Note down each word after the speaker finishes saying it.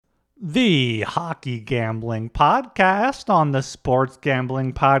The Hockey Gambling Podcast on the Sports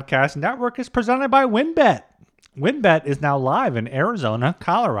Gambling Podcast Network is presented by WynnBET. WynnBET is now live in Arizona,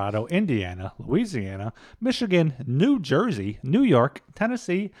 Colorado, Indiana, Louisiana, Michigan, New Jersey, New York,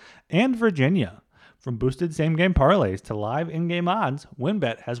 Tennessee, and Virginia. From boosted same-game parlays to live in-game odds,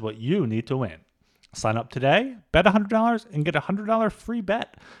 WynnBET has what you need to win. Sign up today, bet $100, and get a $100 free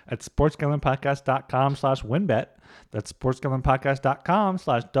bet at sportsgamblingpodcast.com/WynnBET. That's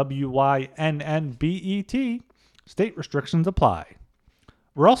sportsgamblingpodcast.com/WYNNBET. State restrictions apply.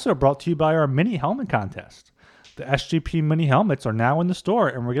 We're also brought to you by our mini helmet contest. The SGP mini helmets are now in the store,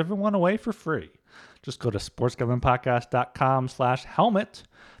 and we're giving one away for free. Just go to sportsgamblingpodcast.com/helmet.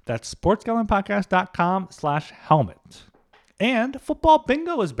 That's sportsgamblingpodcast.com/helmet. And football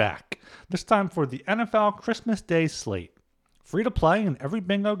bingo is back. This time for the NFL Christmas Day slate. Free to play, and every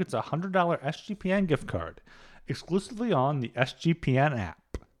bingo gets a $100 SGPN gift card. Exclusively on the SGPN app.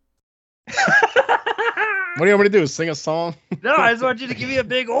 What do you want me to do? Sing a song? No, I just want you to give me a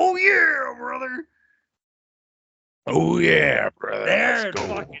big, oh yeah, brother. Oh yeah, brother. There, let's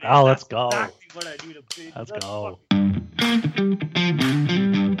go. Oh, let's go. Exactly what I need a big. Let's go.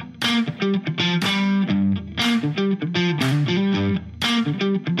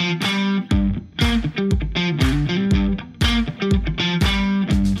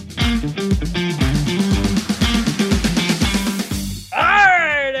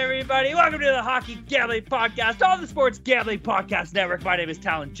 Welcome to the Hockey Gambling Podcast on the Sports Gambling Podcast Network. My name is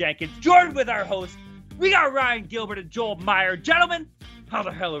Talon Jenkins, joined with our host. We got Ryan Gilbert and Joel Meyer. Gentlemen, how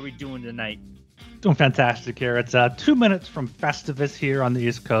the hell are we doing tonight? Doing fantastic here. It's 2 minutes from Festivus here on the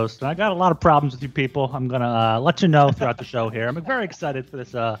East Coast, and I got a lot of problems with you people. I'm going to let you know throughout the show here. I'm very excited for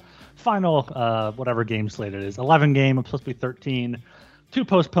this final, whatever game slate it is. 11 game, I'm supposed to be 13. 2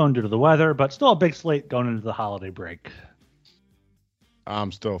 postponed due to the weather, but still a big slate going into the holiday break.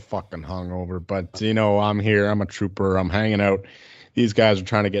 I'm still fucking hungover, but you know, I'm here. I'm a trooper. I'm hanging out. These guys are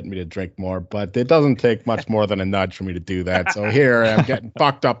trying to get me to drink more, but it doesn't take much more than a nudge for me to do that. So here I am getting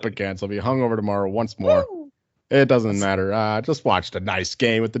fucked up again. So I'll be hungover tomorrow once more. Woo! It doesn't matter. Just watched a nice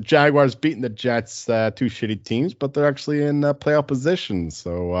game with the Jaguars beating the Jets. 2 shitty teams, but they're actually in playoff position.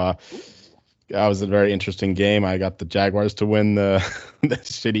 So that was a very interesting game. I got the Jaguars to win the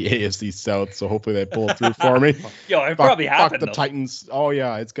shitty AFC South, so hopefully they pull through for me. Yo, it probably happened. Fuck the Titans. Oh,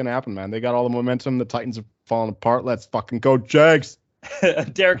 yeah, it's going to happen, man. They got all the momentum. The Titans are falling apart. Let's fucking go, Jags.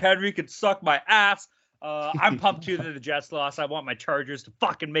 Derrick Henry could suck my ass. I'm pumped too that the Jets lost. I want my Chargers to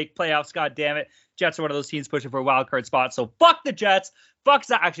fucking make playoffs, goddammit. Jets are one of those teams pushing for a wild card spot, so fuck the Jets. Fuck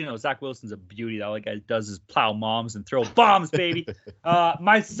Zach. Actually, no, Zach Wilson's a beauty. All that guy does is plow moms and throw bombs, baby.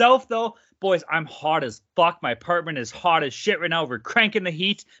 Myself, though, boys, I'm hot as fuck. My apartment is hot as shit right now. We're cranking the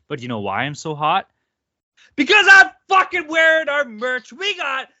heat. But you know why I'm so hot? Because I'm fucking wearing our merch. We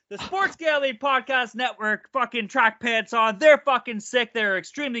got the Sports Gambling Podcast Network fucking track pants on. They're fucking sick. They're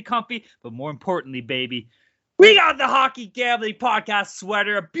extremely comfy. But more importantly, baby, we got the Hockey Gambling Podcast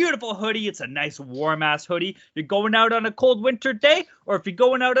sweater, a beautiful hoodie. It's a nice warm-ass hoodie. You're going out on a cold winter day, or if you're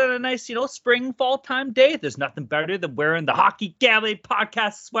going out on a nice, spring, fall time day, there's nothing better than wearing the Hockey Gambling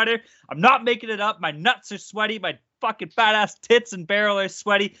Podcast sweater. I'm not making it up. My nuts are sweaty. My fucking fat-ass tits and barrel are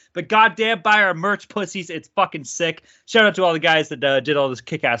sweaty. But goddamn, buy our merch, pussies. It's fucking sick. Shout out to all the guys that did all this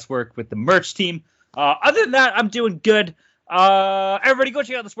kick-ass work with the merch team. Other than that, I'm doing good. Everybody go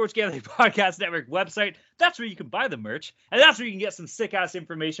check out the Sports Gambling Podcast Network website. That's where you can buy the merch, and that's where you can get some sick-ass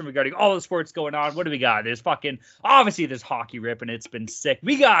information regarding all the sports going on. What do we got? There's obviously there's hockey ripping. It's been sick.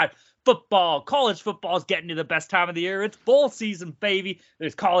 We got football. College football's getting to the best time of the year. It's bowl season, baby.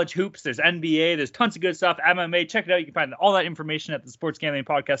 There's college hoops. There's NBA. There's tons of good stuff. MMA. Check it out. You can find all that information at the Sports Gambling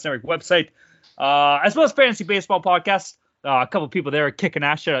Podcast Network website, as well as Fantasy Baseball Podcast. A couple people there are kicking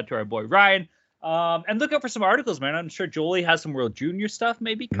ass. Shout out to our boy Ryan. And look out for some articles, man. I'm sure Jolie has some World Junior stuff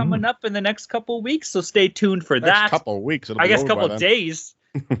maybe coming up in the next couple of weeks, so stay tuned for that. Couple of weeks. I guess a couple of days.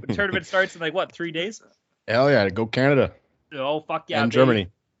 The tournament starts in 3 days? Hell yeah, go Canada. Oh, fuck yeah. And Germany.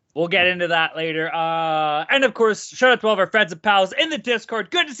 We'll get into that later. And of course, shout out to all of our friends and pals in the Discord.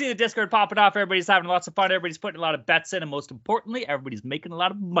 Good to see the Discord popping off. Everybody's having lots of fun. Everybody's putting a lot of bets in. And most importantly, everybody's making a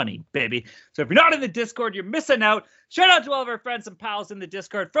lot of money, baby. So if you're not in the Discord, you're missing out. Shout out to all of our friends and pals in the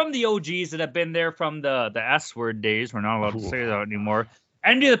Discord from the OGs that have been there from the S-word days. We're not allowed to say that anymore.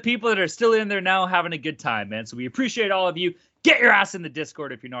 And to the people that are still in there now having a good time, man. So we appreciate all of you. Get your ass in the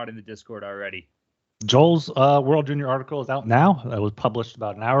Discord if you're not in the Discord already. Joel's World Junior article is out now. It was published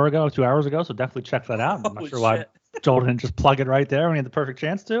about an hour ago, 2 hours ago, so definitely check that out. I'm not sure why Joel didn't just plug it right there when he had the perfect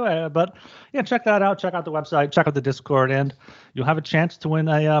chance to. But yeah, check that out. Check out the website. Check out the Discord, and you'll have a chance to win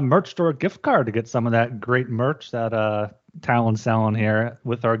a merch store gift card to get some of that great merch that Talon selling here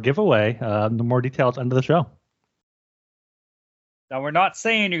with our giveaway. The more details under the show. Now, we're not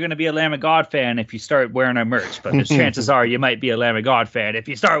saying you're going to be a Lamb of God fan if you start wearing our merch, but the chances are you might be a Lamb of God fan if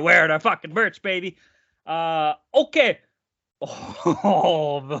you start wearing our fucking merch, baby. Okay.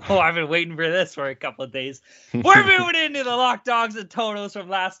 Oh, I've been waiting for this for a couple of days. We're moving into the lock dogs and totals from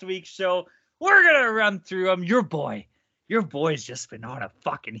last week's show. We're going to run through them. Your boy's just been on a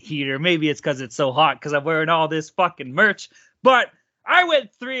fucking heater. Maybe it's because it's so hot because I'm wearing all this fucking merch, but I went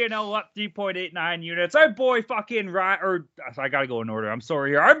 3-0 up 3.89 units. Our boy fucking Ryan, I gotta go in order. I'm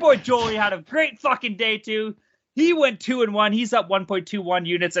sorry here. Our boy Jolie had a great fucking day too. He went 2-1. He's up 1.21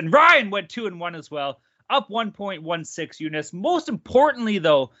 units, and Ryan went 2-1 as well, up 1.16 units. Most importantly,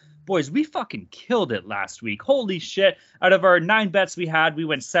 though, boys, we fucking killed it last week. Holy shit! Out of our 9 bets we had, we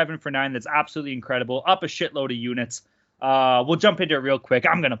went 7 for 9. That's absolutely incredible. Up a shitload of units. We'll jump into it real quick.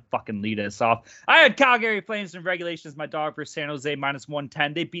 I'm going to fucking lead us off. I had Calgary Flames in regulation as my dog versus San Jose minus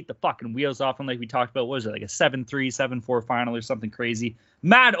 110. They beat the fucking wheels off them like we talked about. What was it, like a 7-3, 7-4 final or something crazy?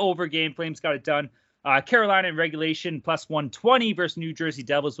 Mad over game. Flames got it done. Carolina in regulation plus 120 versus New Jersey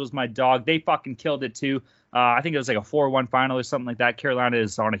Devils was my dog. They fucking killed it too. I think it was like a 4-1 final or something like that. Carolina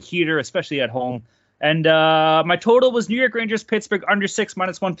is on a heater, especially at home. And my total was New York Rangers, Pittsburgh, under 6,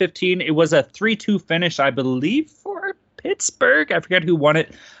 minus 115. It was a 3-2 finish, I believe, for Pittsburgh. I forget who won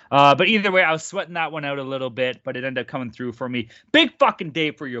it. But either way, I was sweating that one out a little bit, but it ended up coming through for me. Big fucking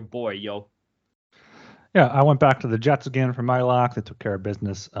day for your boy, yo. Yeah, I went back to the Jets again for my lock. They took care of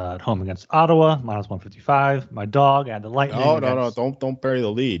business at home against Ottawa, minus 155. My dog, I had the Lightning. No, don't bury the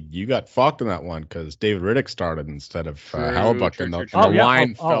lead. You got fucked in that one because David Riddick started instead of Hellebuck, and the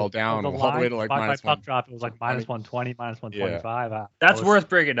line fell down all the way to like minus one. Drop, it was like minus 120, minus 125. Yeah. That's worth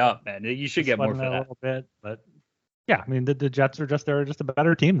bringing up, man. You should get more for that. A little bit, but yeah, I mean the Jets are just a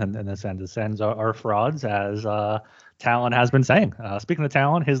better team than in this end. The Sens are frauds, as Talon has been saying. Speaking of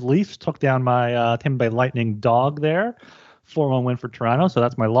Talon, his Leafs took down my Tampa Bay Lightning dog there. 4-1 win for Toronto, so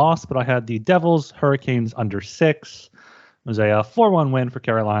that's my loss. But I had the Devils, Hurricanes under 6. It was a 4-1 win for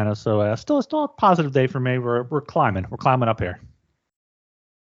Carolina, so still a positive day for me. We're climbing. We're climbing up here.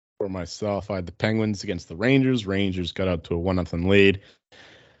 For myself, I had the Penguins against the Rangers. Rangers got out to a 1-0 lead.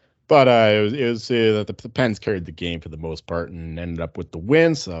 But it was the Pens carried the game for the most part and ended up with the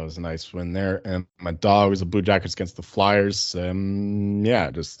win, so that was a nice win there. And my dog was the Blue Jackets against the Flyers. They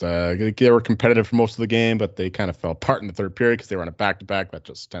were competitive for most of the game, but they kind of fell apart in the third period because they were on a back-to-back. That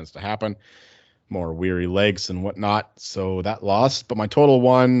just tends to happen. More weary legs and whatnot, so that lost. But my total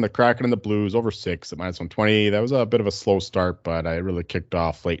won, the Kraken and the Blues, over 6 at minus 120. That was a bit of a slow start, but I really kicked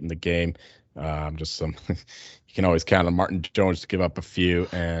off late in the game. You can always count on Martin Jones to give up a few,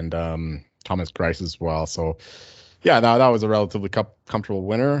 and Thomas Greiss as well. So, yeah, that was a relatively comfortable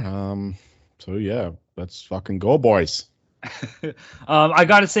winner. So, yeah, let's fucking go, boys. I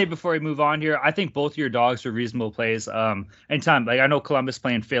got to say before we move on here, I think both of your dogs are reasonable plays. Anytime, like I know Columbus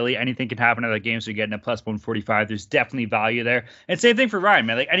playing Philly, anything can happen in the games. So you're getting a plus 145. There's definitely value there. And same thing for Ryan,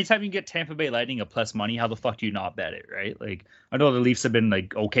 man. Like anytime you can get Tampa Bay Lightning a plus money, how the fuck do you not bet it, right? Like I know the Leafs have been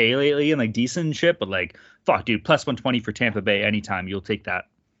like okay lately and like decent and shit, but like fuck, dude, plus 120 for Tampa Bay anytime, you'll take that.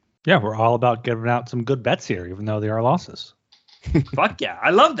 Yeah, we're all about giving out some good bets here, even though they are losses. Fuck yeah, I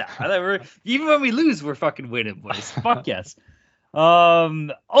love that. Even when we lose, we're fucking winning, boys. Fuck yes.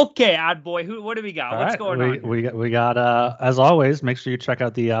 Okay, Ad Boy, what do we got? What's going on? We got as always, make sure you check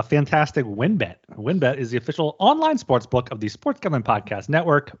out the fantastic WynnBET. WynnBET is the official online sports book of the Sports Gambling Podcast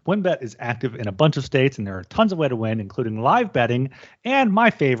Network. WynnBET is active in a bunch of states, and there are tons of ways to win, including live betting and my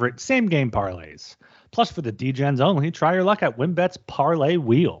favorite, same game parlays. Plus, for the DGens only, try your luck at WynnBET's Parlay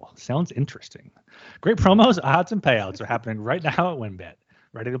Wheel. Sounds interesting. Great promos, odds, and payouts are happening right now at WynnBET.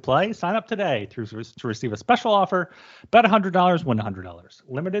 Ready to play? Sign up today to receive a special offer. Bet $100, win $100.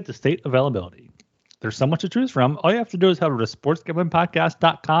 Limited to state availability. There's so much to choose from. All you have to do is head over to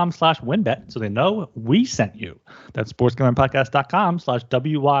sportsgamblingpodcast.com/WynnBET so they know we sent you. That's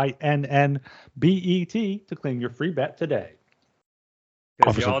sportsgamblingpodcast.com/WYNNBET to claim your free bet today.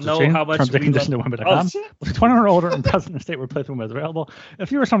 Because you all know how much we love... 21 or older and present in the state where playthrough is available.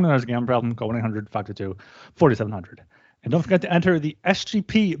 If you or someone who has a gambling problem, call 1-800-522-4700. And don't forget to enter the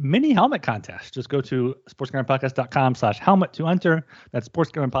SGP mini helmet contest. Just go to sportsgamblingpodcast.com/helmet to enter. That's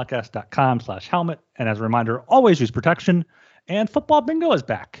sportsgamblingpodcast.com/helmet. And as a reminder, always use protection. And football bingo is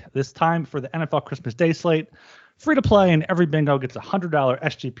back. This time for the NFL Christmas Day slate. Free to play, and every bingo gets a $100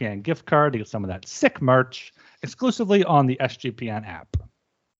 SGPN gift card to get some of that sick merch exclusively on the SGPN app.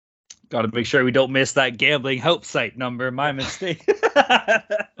 Got to make sure we don't miss that gambling help site number. My mistake.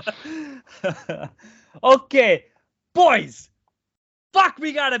 Okay, boys. Fuck,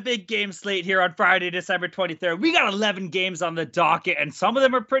 we got a big game slate here on Friday, December 23rd. We got 11 games on the docket, and some of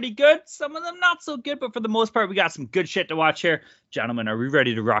them are pretty good, some of them not so good, but for the most part, we got some good shit to watch here. Gentlemen, are we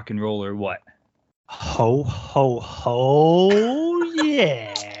ready to rock and roll or what? Ho, ho, ho,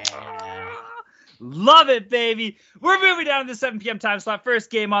 yeah. Love it, baby. We're moving down to the 7 p.m. time slot. First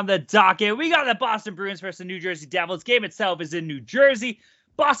game on the docket. We got the Boston Bruins versus the New Jersey Devils. Game itself is in New Jersey.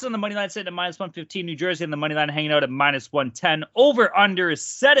 Boston on the money line sitting at -115. New Jersey on the money line hanging out at -110. Over under is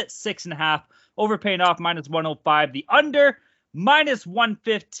set at 6.5. Over paying off -105. The under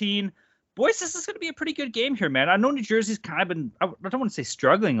 -115. Boys, this is going to be a pretty good game here, man. I know New Jersey's kind of been, I don't want to say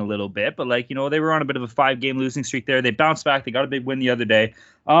struggling a little bit, but like, they were on a bit of a 5-game losing streak there. They bounced back. They got a big win the other day.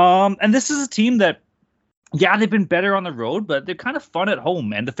 And this is a team that, yeah, they've been better on the road, but they're kind of fun at home,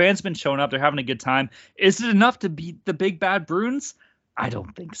 man. The fans been showing up. They're having a good time. Is it enough to beat the big bad Bruins? I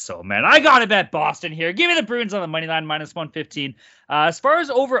don't think so, man. I got to bet Boston here. Give me the Bruins on the money line, -115. As far as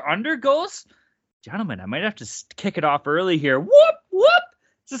over-under goes, gentlemen, I might have to kick it off early here. Whoop, whoop.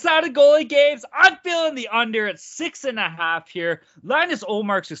 It's out of goalie games. I'm feeling the under at 6.5 here. Linus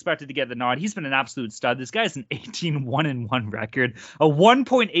Ullmark's expected to get the nod. He's been an absolute stud. This guy's an 18-1-1 record, a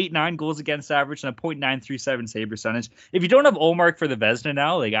 1.89 goals against average, and a .937 save percentage. If you don't have Ullmark for the Vezina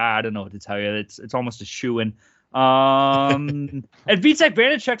now, like I don't know what to tell you. It's almost a shoo-in. And Vitek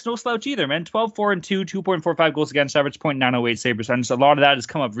Vanacek's no slouch either, man. 12-4-2, 2.45 goals against average, .908 save percentage. A lot of that has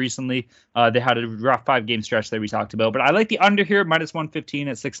come up recently. They had a rough 5-game stretch that we talked about, but I like the under here, -115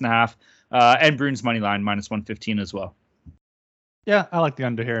 at 6.5, and Bruins money line -115 as well. Yeah, I like the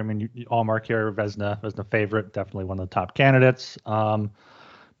under here. I mean, Ullmark here, Vezina favorite, definitely one of the top candidates.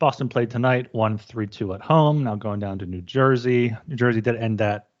 Boston played tonight, won 3-2 at home. Now going down to New Jersey. New Jersey did end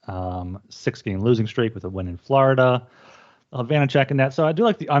that 6-game losing streak with a win in Florida. Vanacek in that. So I do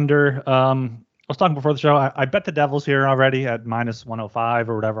like the under. I was talking before the show. I bet the Devils here already at -105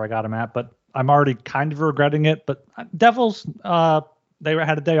 or whatever I got them at, but I'm already kind of regretting it. But Devils, they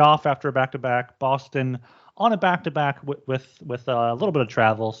had a day off after a back-to-back. Boston on a back-to-back with a little bit of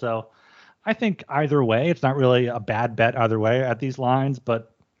travel. So I think either way, it's not really a bad bet either way at these lines, but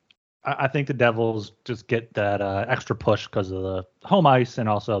I think the Devils just get that extra push because of the home ice and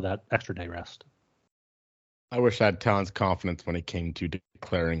also that extra day rest. I wish I had Talon's confidence when it came to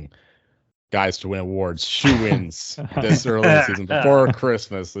declaring guys to win awards, shoe-ins this early in the season before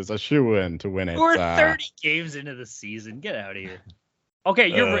Christmas. It's a shoe-in to win it. We're 30 games into the season. Get out of here. Okay,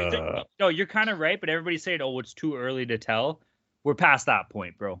 you're right. No, you're kind of right, but everybody's saying, oh, it's too early to tell. We're past that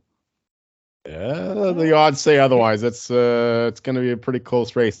point, bro. Yeah, the odds say otherwise. It's going to be a pretty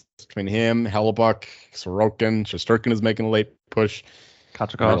close race between him, Hellebuck, Sorokin. Shesterkin is making a late push.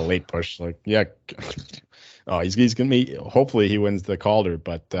 Kochetkov. Not a late push, like yeah. Oh, he's going to be. Hopefully, he wins the Calder,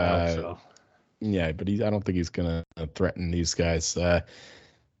 but yeah, but I don't think he's going to threaten these guys. So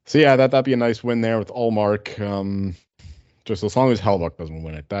yeah, that'd be a nice win there with Ullmark. Just as long as Hellebuck doesn't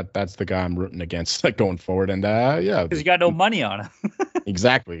win it, that's the guy I'm rooting against going forward. And yeah, because you got no money on him.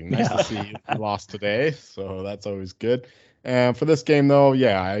 Exactly. Nice to see you lost today, so that's always good. For this game, though,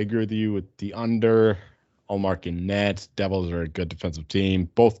 yeah, I agree with you with the under. Ullmark in net. Devils are a good defensive team.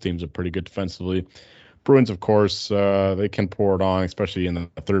 Both teams are pretty good defensively. Bruins, of course, they can pour it on, especially in the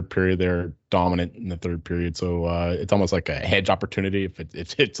third period. They're dominant in the third period, so it's almost like a hedge opportunity.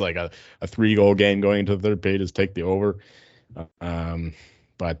 If it's like a 3-goal game going into the third period, is take the over.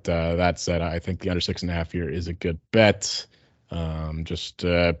 But that said, I think the under 6.5 here is a good bet. Just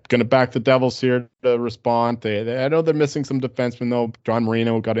gonna back the Devils here to respond. I know they're missing some defensemen though. John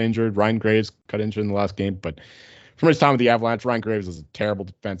Marino got injured. Ryan Graves got injured in the last game, but from his time with the Avalanche, Ryan Graves is a terrible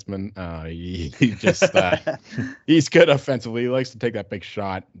defenseman. He just he's good offensively. He likes to take that big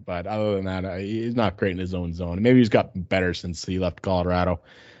shot, but other than that, he's not great in his own zone. Maybe he's got better since he left Colorado.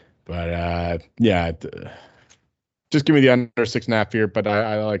 But yeah. Just give me the under 6.5 here, but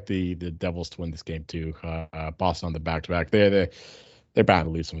I like the Devils to win this game too. Boston on the back-to-back. They're bound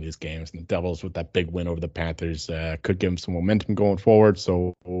to lose some of these games. And the Devils with that big win over the Panthers could give them some momentum going forward.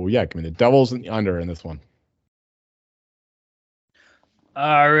 So yeah, give me the Devils and the under in this one.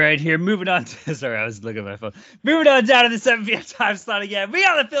 All right, here, moving on to, sorry, I was looking at my phone. Moving on down to the 7 p.m. time slot again. We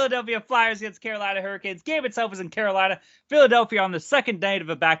got the Philadelphia Flyers against Carolina Hurricanes. Game itself is in Carolina. Philadelphia on the second night of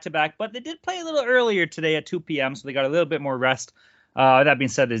a back-to-back, but they did play a little earlier today at 2 p.m., so they got a little bit more rest. That being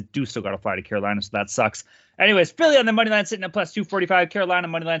said, they do still got to fly to Carolina, so that sucks. Anyways, Philly on the money line sitting at +245. Carolina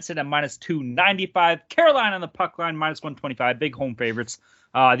money line sitting at -295. Carolina on the puck line -125. Big home favorites.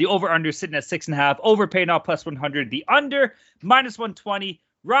 The over-under sitting at 6.5. Over paying off +100. The under -120.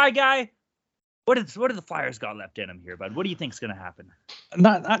 Rye guy, What do the Flyers got left in them here, bud? What do you think's going to happen?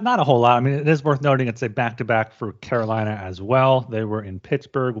 Not a whole lot. I mean, it is worth noting it's a back-to-back for Carolina as well. They were in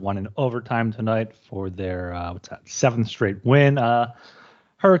Pittsburgh, won in overtime tonight for their 7th straight win.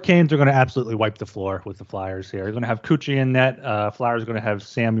 Hurricanes are going to absolutely wipe the floor with the Flyers here. You're going to have Kuchi in net. Flyers are going to have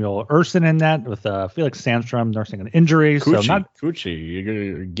Samuel Ersson in net with Felix Sandstrom nursing an injury. Kuchi,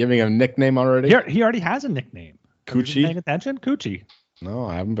 you're giving him a nickname already? He already has a nickname. Kuchi? Paying attention? Kuchi. No,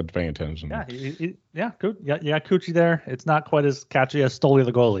 I haven't been paying attention. Yeah, Kuchi there. It's not quite as catchy as Stoli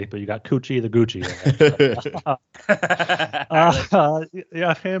the goalie, but you got Kuchi the Gucci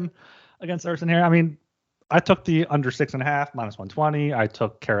there. Him against Ersson here. I mean, I took the under 6.5 minus 120. I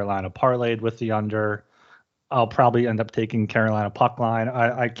took Carolina parlayed with the under. I'll probably end up taking Carolina puck line.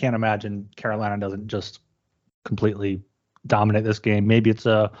 I can't imagine Carolina doesn't just completely dominate this game. Maybe it's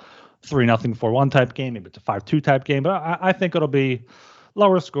a 3-0, 4-1 type game. Maybe it's a 5-2 type game. But I think it'll be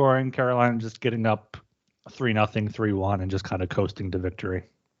lower scoring. Carolina just getting up 3-0, 3-1, and just kind of coasting to victory.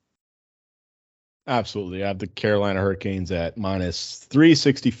 Absolutely. I have the Carolina Hurricanes at minus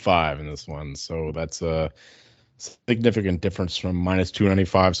 365 in this one. So that's a significant difference from minus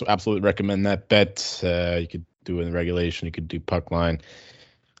 295. So absolutely recommend that bet. You could do it in regulation. You could do puck line.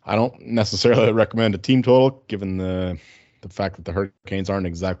 I don't necessarily recommend a team total, given the fact that the Hurricanes aren't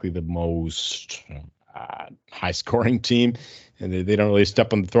exactly the most high scoring team, and they don't really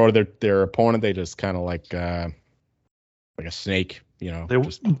step on the throat of their opponent. They just kind of like a snake,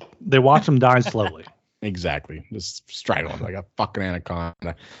 They watch them die slowly. Exactly, just straddle them like a fucking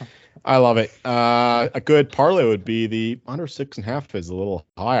anaconda. I love it. A good parlay would be the under 6.5 is a little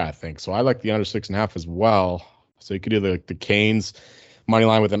high, I think. So I like the under 6.5 as well. So you could do the Canes money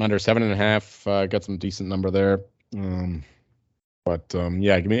line with an under 7.5. Got some decent number there.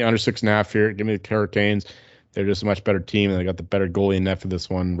 Yeah, give me the under 6.5 here. Give me the Hurricanes. They're just a much better team, and they got the better goalie in net for this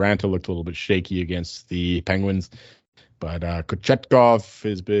one. Ranta looked a little bit shaky against the Penguins, but Kochetkov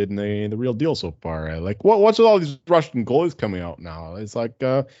has been the real deal so far. What's with all these Russian goalies coming out now? It's like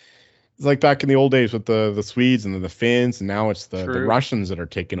back in the old days with the Swedes and the Finns, and now it's the Russians that are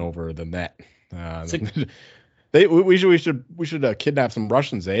taking over the net. We should kidnap some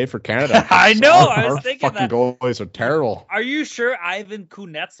Russians, for Canada. I know. I was thinking fucking goalies are terrible. Are you sure Ivan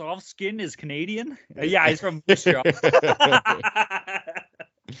Kuznetsov's skin is Canadian? Yeah, he's from Montreal.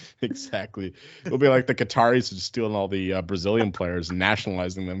 Exactly. It'll be like the Qataris just stealing all the Brazilian players and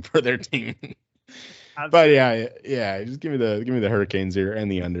nationalizing them for their team. But yeah, just give me the Hurricanes here and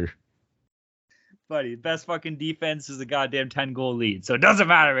the under. Buddy, best fucking defense is a goddamn 10-goal lead, so it doesn't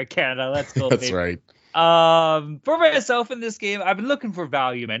matter with Canada. Let's go. That's baby. Right. For myself in this game, I've been looking for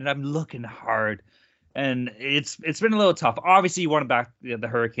value, man, and I'm looking hard. And it's been a little tough. Obviously, you want to back the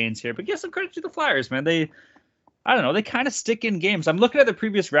Hurricanes here, but give some credit to the Flyers, man. They kind of stick in games. I'm looking at their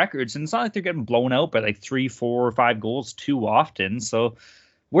previous records, and it's not like they're getting blown out by like 3, 4, or 5 goals too often. So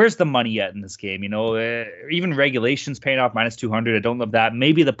where's the money at in this game? Even regulations paying off minus 200. I don't love that.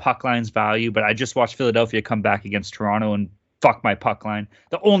 Maybe the puck line's value, but I just watched Philadelphia come back against Toronto and fuck my puck line.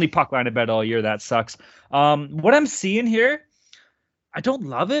 The only puck line I bet all year. That sucks. What I'm seeing here, I don't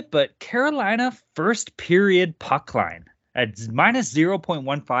love it, but Carolina first period puck line at minus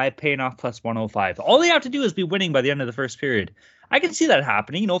 0.15, paying off plus 105. All they have to do is be winning by the end of the first period. I can see that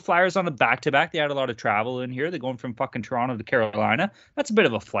happening. Flyers on the back-to-back. They had a lot of travel in here. They're going from fucking Toronto to Carolina. That's a bit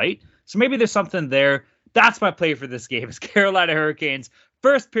of a flight. So maybe there's something there. That's my play for this game is Carolina Hurricanes.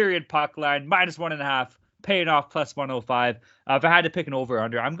 First period puck line, minus 1.5. Paying off plus 105. If I had to pick an over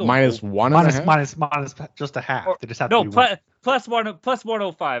under, I'm going minus over. 1.5. Minus just a half. They just have to be plus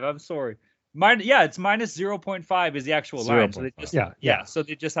 105. I'm sorry. It's minus 0.5 is the actual line. So they just, so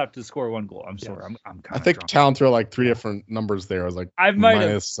they just have to score 1 goal. I'm sorry. I'm kind of. I think Talon threw like 3 different numbers there. I was like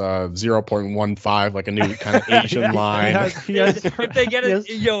minus 0.15, like a new kind of Asian line. If they get it,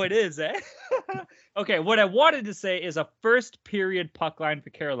 it is, eh? Okay, what I wanted to say is a first period puck line for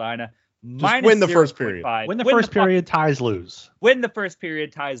Carolina. Just win the first period. Win the first period, ties lose. Win the first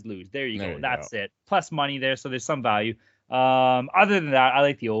period, ties lose. There you go. That's it. Plus money there, so there's some value. Other than that, I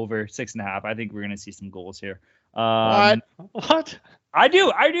like the over 6.5. I think we're gonna see some goals here. What? I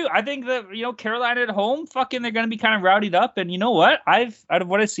do. I think that Carolina at home, fucking, they're gonna be kind of rowdied up. And you know what? Out of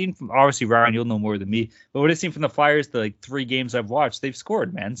what I've seen from, obviously Ryan, you'll know more than me, but what I've seen from the Flyers, the 3 games I've watched, they've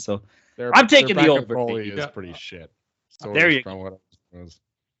scored, man. So I'm taking the over. Goalie is pretty shit. So there you go.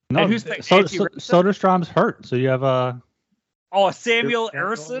 No, Soderstrom's hurt, so you have Samuel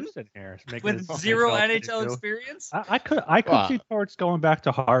Ersson with 0 NHL experience. I could see Torts going back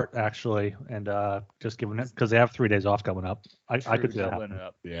to Hart actually, and just giving it because they have 3 days off coming up. I could see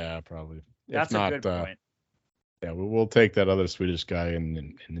that. Yeah, probably. That's a good point. Yeah, we'll take that other Swedish guy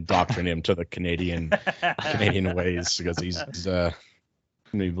and indoctrinate him to the Canadian ways because he's gonna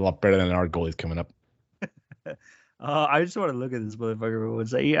be a lot better than our goalies coming up. I just want to look at this motherfucker and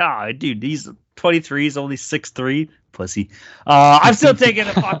say, yeah, dude, he's 23, he's only 6'3", pussy. I'm still taking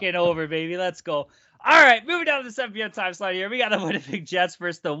the fucking over, baby. Let's go. All right, moving down to the 7 p.m. time slot here. We got the Winnipeg Jets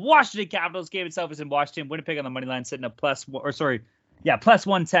versus the Washington Capitals. Game itself is in Washington. Winnipeg on the money line sitting at plus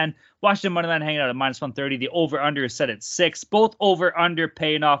 110. Washington money line hanging out at minus 130. The over-under is set at 6. Both over-under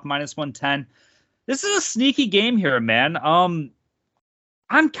paying off minus 110. This is a sneaky game here, man.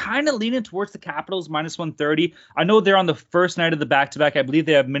 I'm kind of leaning towards the Capitals minus 130. I know they're on the first night of the back-to-back. I believe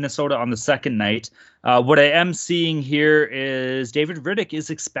they have Minnesota on the second night. What I am seeing here is David Rittich is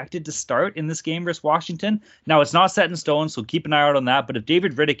expected to start in this game versus Washington. Now, it's not set in stone, so keep an eye out on that. But if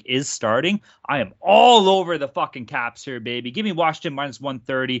David Rittich is starting, I am all over the fucking Caps here, baby. Give me Washington minus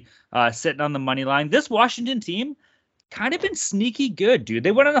 130 sitting on the money line. This Washington team kind of been sneaky good, dude.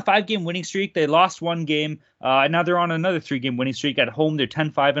 They went on a 5-game winning streak. They lost 1 game. And now they're on another 3-game winning streak. At home, they're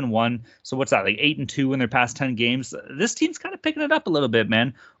 10-5-1. So what's that, like 8-2 in their past 10 games? This team's kind of picking it up a little bit,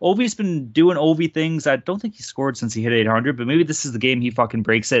 man. Ovi's been doing Ovi things. I don't think he scored since he hit 800, but maybe this is the game he fucking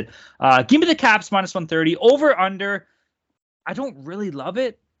breaks it. Give me the Caps minus 130. Over, under. I don't really love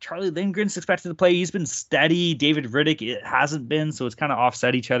it. Charlie Lindgren's expected to play. He's been steady. David Rittich, it hasn't been, so it's kind of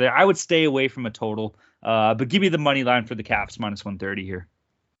offset each other. I would stay away from a total, but give me the money line for the Caps minus 130 here.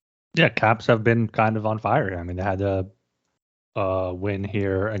 Yeah, Caps have been kind of on fire. I mean, they had a win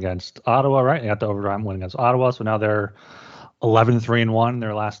here against Ottawa, right? They got the overtime win against Ottawa, so now they're 11-3-1 in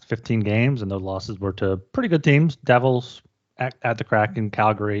their last 15 games, and those losses were to pretty good teams: Devils, at the Kraken,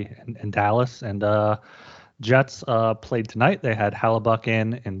 Calgary, and Dallas, and Jets played tonight. They had Hellebuck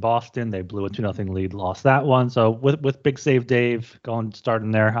in Boston. They blew a 2-0 lead, lost that one. So with Big Save Dave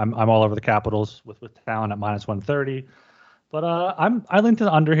starting there, I'm all over the Capitals with Talon at minus 130. But I lean to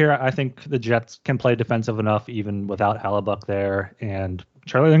the under here. I think the Jets can play defensive enough even without Hellebuck there. And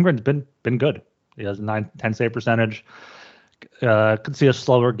Charlie Lindgren's been good. He has a 9-10 save percentage. Could see a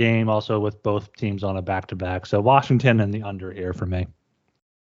slower game also with both teams on a back-to-back. So Washington and the under here for me.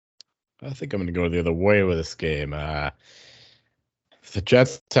 I think I'm going to go the other way with this game. The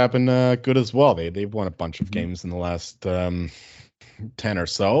Jets have been good as well. They've won a bunch of games in the last 10 or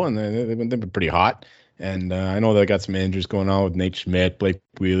so, and they've been pretty hot. And I know they got some injuries going on with Nate Schmidt, Blake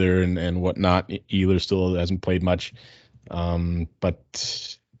Wheeler, and whatnot. Ehlers still hasn't played much.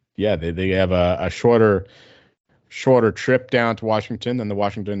 But yeah, they have a shorter trip down to Washington than the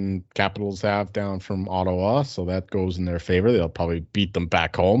Washington Capitals have down from Ottawa, so that goes in their favor. They'll probably beat them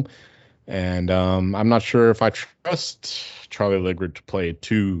back home. And I'm not sure if I trust Charlie Lindgren to play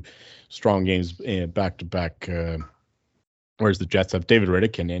 2 strong games back-to-back, whereas the Jets have David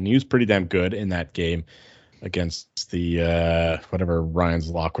Rittich, and he was pretty damn good in that game against the whatever Ryan's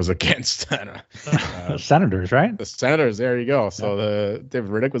lock was against. I don't know. Senators, right? The Senators, there you go. So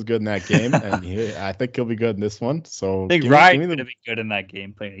David Rittich was good in that game, and I think he'll be good in this one. So I think Ryan would have been good in that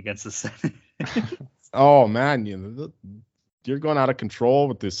game playing against the Senators. Oh, man, you're going out of control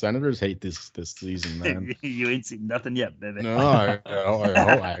with the Senators. Hate this season, man. You ain't seen nothing yet, baby. No,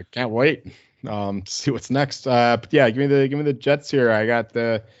 I can't wait. See what's next. But yeah, give me the Jets here.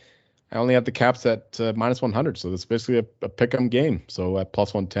 I only have the Caps at minus 100, so it's basically a pick-em game. So at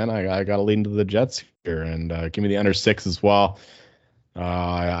plus 110, I got to lean to the Jets here, and give me the under 6 as well.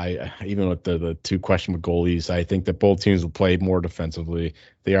 I even with the 2 questionable goalies, I think that both teams will play more defensively.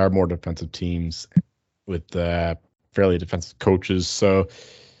 They are more defensive teams with fairly defensive coaches. So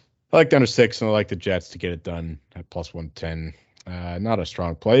I like the under 6, and I like the Jets to get it done at plus 110. Not a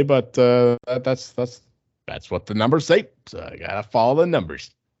strong play, but that's what the numbers say. So I gotta follow the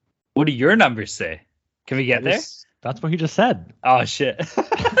numbers. What do your numbers say? Can we get there? That's what he just said. Oh shit.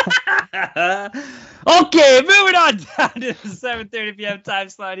 Okay, moving on down to the 7:30 p.m. time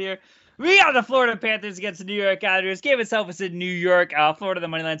slot here. We got the Florida Panthers against the New York Islanders. Game itself is in New York. Florida, the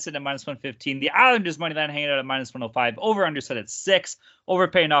money line sitting at minus 115. The Islanders money line hanging out at minus 105. Over under set at 6. Over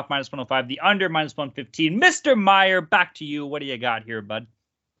paying off minus 105. The under minus 115. Mr. Meyer, back to you. What do you got here, bud?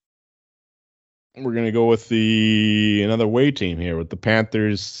 We're gonna go with another away team here with the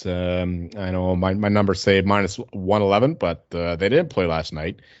Panthers. I know my numbers say minus 111, but they didn't play last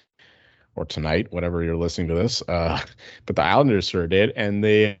night. Or tonight, whatever you're listening to this. But the Islanders sure did, and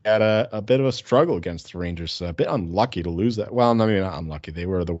they had a bit of a struggle against the Rangers. A bit unlucky to lose that. Well, I mean, not unlucky. They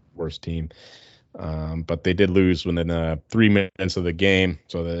were the worst team. But they did lose within 3 minutes of the game.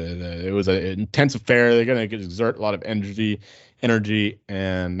 So it was an intense affair. They're going to exert a lot of energy,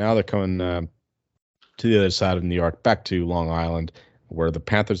 and now they're coming to the other side of New York, back to Long Island, where the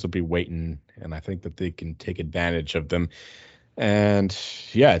Panthers will be waiting and I think that they can take advantage of them. And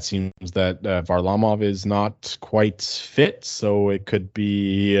yeah, it seems that Varlamov is not quite fit, so it could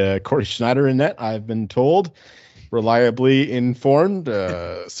be Corey Schneider in net, I've been told. Reliably informed,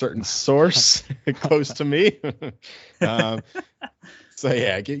 certain source close to me. So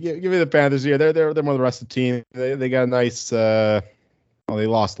yeah, give me the Panthers here. They're more the rest of the team. They got a nice. Well, they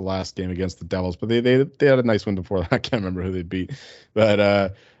lost the last game against the Devils, but they had a nice win before that. I can't remember who they beat, but I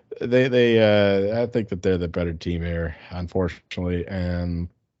think that they're the better team here, unfortunately. And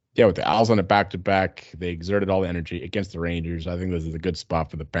yeah, with the Owls on a back-to-back, they exerted all the energy against the Rangers. I think this is a good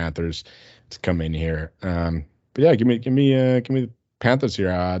spot for the Panthers to come in here. But yeah, give me the Panthers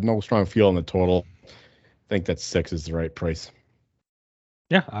here. No strong feel in the total. I think that 6 is the right price.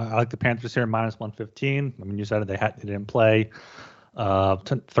 Yeah, I like the Panthers here minus 115. I mean, you said they didn't play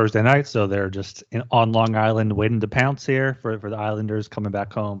Thursday night, so they're just on Long Island waiting to pounce here for the Islanders coming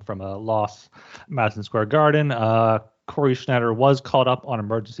back home from a loss at Madison Square Garden. Corey Schneider was called up on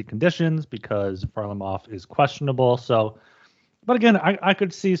emergency conditions because Varlamov is questionable. So, but again, I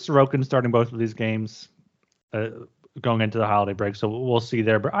could see Sorokin starting both of these games going into the holiday break. So we'll see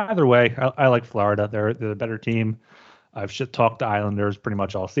there. But either way, I like Florida. They're the better team. I've shit-talked the Islanders pretty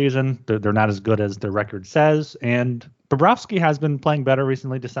much all season. They're not as good as their record says. And Bobrovsky has been playing better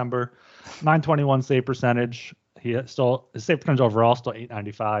recently. December, 921 save percentage. His save percentage overall still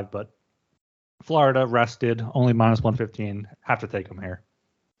 895, but Florida rested, only minus 115. Have to take them here.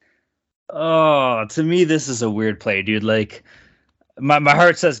 Oh, to me, this is a weird play, dude. Like, my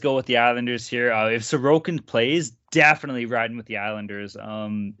heart says go with the Islanders here. If Sorokin plays, definitely riding with the Islanders.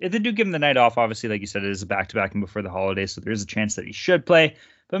 If they do give him the night off, obviously, like you said, it is a back-to-back before the holidays, so there's a chance that he should play.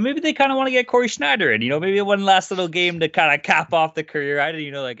 But maybe they kind of want to get Corey Schneider in. Maybe one last little game to kind of cap off the career. I didn't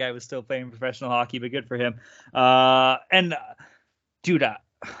even know that guy was still playing professional hockey, but good for him. Dude,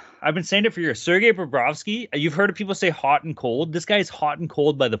 I've been saying it for years. Sergei Bobrovsky, you've heard of people say hot and cold. This guy is hot and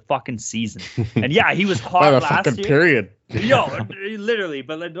cold by the fucking season. And yeah, he was hot by the last fucking year. Period. Yo, literally,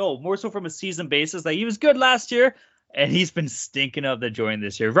 but no, more so from a season basis. Like, he was good last year, and he's been stinking up the joint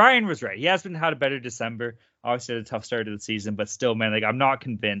this year. Ryan was right. He has had a better December. Obviously, had a tough start to the season, but still, man, like, I'm not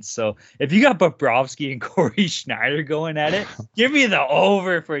convinced. So if you got Bobrovsky and Corey Schneider going at it, give me the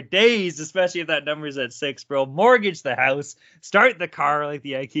over for days, especially if that number's at 6, bro. Mortgage the house, start the car like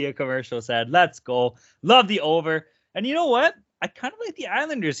the IKEA commercial said. Let's go. Love the over. And you know what? I kind of like the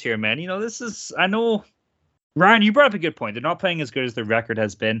Islanders here, man. I know, Ryan, you brought up a good point. They're not playing as good as their record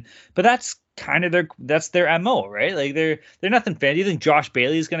has been, but that's kind of their MO, right? Like, they're nothing fancy. You think Josh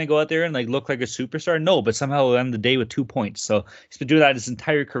Bailey is going to go out there and like look like a superstar? No, but somehow he'll end the day with 2 points. So he's been doing that his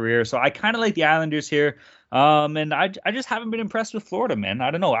entire career. So I kind of like the Islanders here. And I just haven't been impressed with Florida, man. I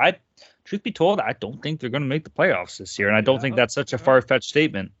don't know. Truth be told, I don't think they're going to make the playoffs this year, and I don't think that's such a far-fetched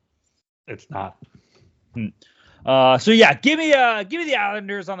statement. It's not. So yeah, give me the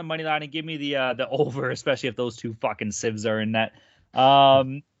Islanders on the money line, and give me the over, especially if those two fucking civs are in net.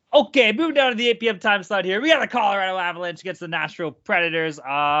 Okay, moving down to the 8 p.m. time slot here. We got the Colorado Avalanche against the Nashville Predators. Game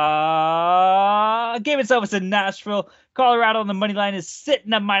itself is in Nashville. Colorado on the money line is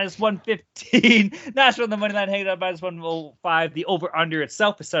sitting at minus 115. Nashville on the money line hanging out minus 105. The over-under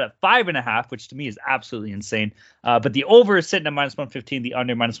itself is set at 5.5, which to me is absolutely insane. But the over is sitting at minus 115. The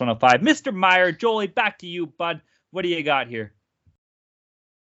under minus 105. Mr. Meyer, Jolie, back to you, bud. What do you got here?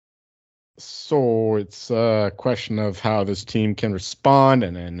 So it's a question of how this team can respond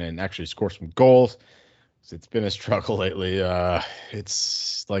and actually score some goals. It's been a struggle lately.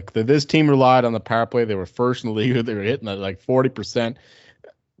 It's like this team relied on the power play. They were first in the league. They were hitting at like 40%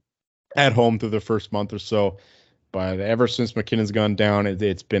 at home through the first month or so. But ever since McKinnon's gone down,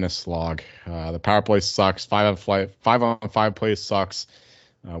 it's been a slog. The power play sucks. 5-on-5 play sucks.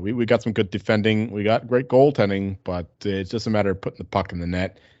 We got some good defending. We got great goaltending, but it's just a matter of putting the puck in the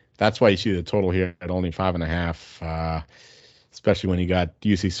net. That's why you see the total here at only 5.5, especially when you got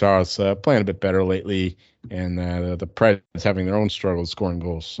UC Saros playing a bit better lately, and the Preds having their own struggles scoring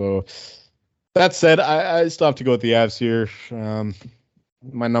goals. So that said, I still have to go with the Avs here.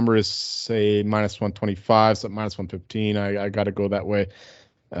 My number is, say, minus 125, so minus 115. I got to go that way.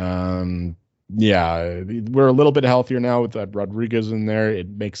 Yeah, we're a little bit healthier now with that Rodriguez in there. It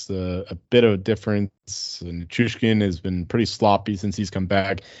makes a bit of a difference. And Chushkin has been pretty sloppy since he's come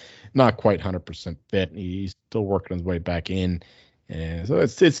back. Not quite 100% fit. He's still working his way back in. And so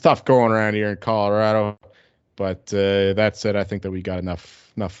it's tough going around here in Colorado. But that said, I think that we got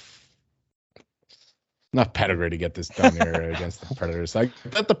enough pedigree to get this done here against the Predators. I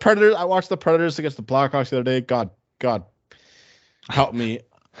watched the Predators against the Blackhawks the other day. God help me.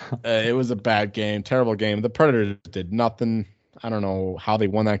 It was a bad game, terrible game. The Predators did nothing. I don't know how they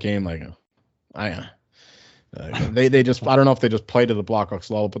won that game. Like, They just, I don't know if they just played to the Blackhawks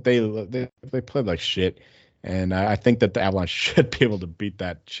level, but they played like shit. And I think that the Avalanche should be able to beat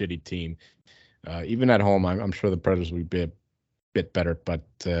that shitty team. Even at home, I'm sure the Predators will be a bit better. But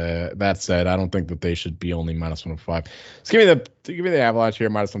that said, I don't think that they should be only -105. So give me the Avalanche here,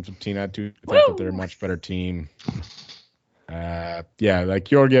 -115. I do think that they're a much better team. Yeah, like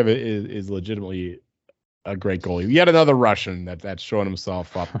Georgiev is legitimately a great goalie. Yet another Russian that's showing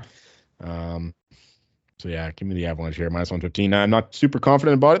himself up. So yeah, give me the Avalanche here, -115. I'm not super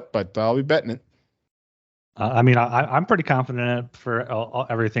confident about it, but I'll be betting it. I mean, I'm pretty confident in it for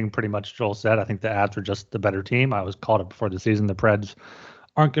everything pretty much Joel said. I think the Avs are just the better team. I was called up before the season. The Preds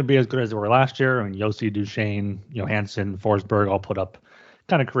aren't going to be as good as they were last year. I mean, Yossi, Duchesne, Johansson, Forsberg all put up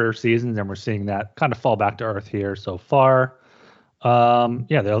kind of career seasons, and we're seeing that kind of fall back to earth here so far.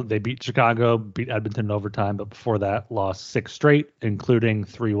 Yeah, they beat Chicago, beat Edmonton in overtime, but before that lost 6 straight, including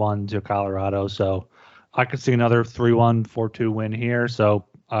 3-1 to Colorado. So I could see another 3-1, 4-2 win here. So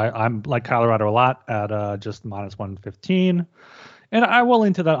I'm like Colorado a lot at just -115. And I will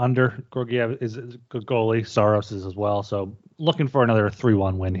lean to that under. Georgiev is a good goalie. Saros is as well. So looking for another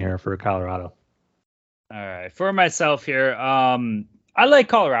 3-1 win here for Colorado. All right. For myself here, I like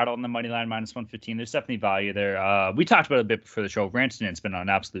Colorado on the money line -115. There's definitely value there. We talked about it a bit before the show. Rantanen's been on an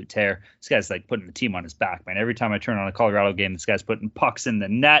absolute tear. This guy's like putting the team on his back, man. Every time I turn on a Colorado game, this guy's putting pucks in the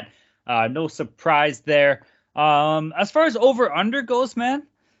net. No surprise there. As far as over/under goes, man,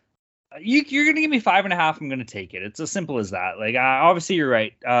 you're going to give me 5.5. I'm going to take it. It's as simple as that. Like, obviously, you're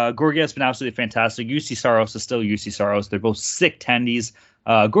right. Georgiev's been absolutely fantastic. UC Saros is still UC Saros. They're both sick tendies.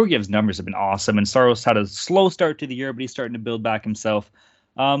 Georgiev's numbers have been awesome, and Saros had a slow start to the year, but he's starting to build back himself.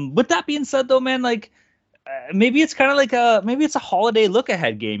 With that being said, though, man, like, maybe it's kind of like maybe it's a holiday look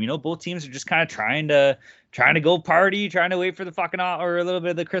ahead game. Both teams are just kind of trying to go party, trying to wait for the fucking or a little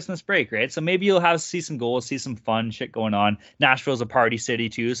bit of the Christmas break, right? So maybe you'll see some goals, see some fun shit going on. Nashville's a party city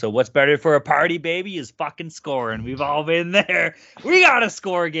too, so what's better for a party, baby, is fucking scoring. We've all been there. We got a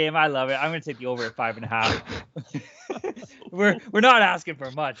score game. I love it. I'm gonna take the over at 5.5. We're not asking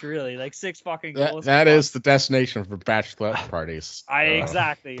for much, really. Like 6 fucking goals. That is the destination for bachelorette parties.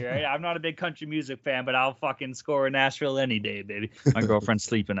 Exactly, right? I'm not a big country music fan, but I'll fucking score in Nashville any day, baby. My girlfriend's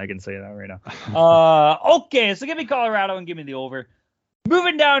sleeping. I can say that right now. Okay, so give me Colorado and give me the over.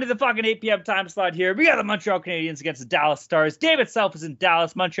 Moving down to the fucking 8 p.m. time slot here. We got the Montreal Canadiens against the Dallas Stars. David Self is in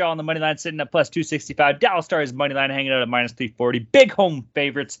Dallas. Montreal on the money line sitting at +265. Dallas Stars money line hanging out at -340. Big home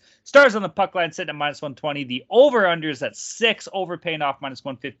favorites. Stars on the puck line sitting at -120. The over-under is at 6. Over paying off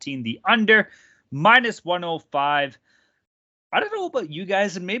 -115. The under -105. I don't know about you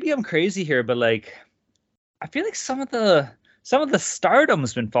guys, and maybe I'm crazy here, but like, I feel like some of the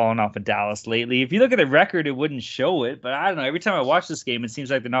stardom's been falling off of Dallas lately. If you look at the record, it wouldn't show it, but I don't know. Every time I watch this game, it seems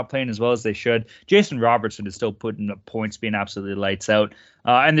like they're not playing as well as they should. Jason Robertson is still putting up points, being absolutely lights out.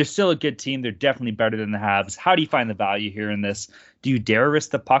 And they're still a good team. They're definitely better than the Habs. How do you find the value here in this? Do you dare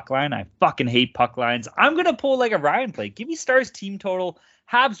risk the puck line? I fucking hate puck lines. I'm going to pull like a Ryan play. Give me Stars team total.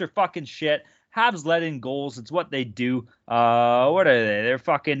 Habs are fucking shit. Habs let in goals. It's what they do. What are they? They're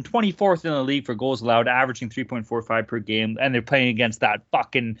fucking 24th in the league for goals allowed, averaging 3.45 per game. And they're playing against that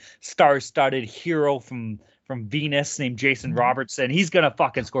fucking star-studded hero from Venus named Jason Robertson. He's going to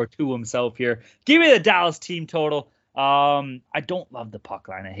fucking score 2 himself here. Give me the Dallas team total. I don't love the puck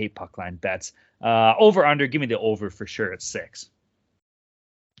line. I hate puck line bets. Over-under, give me the over for sure at 6.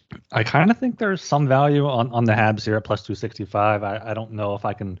 I kind of think there's some value on the Habs here at +265. I don't know if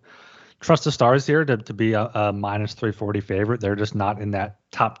I can trust the Stars here to be a -340 favorite. They're just not in that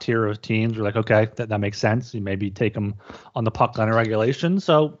top tier of teams. We're like, okay, that makes sense. You maybe take them on the puck line of regulation.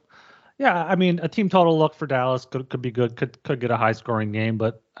 So, yeah, I mean, a team total look for Dallas could be good. Could get a high scoring game.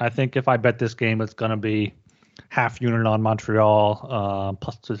 But I think if I bet this game, it's going to be half unit on Montreal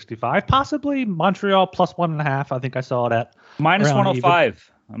 +265, possibly Montreal +1.5. I think I saw it at -105.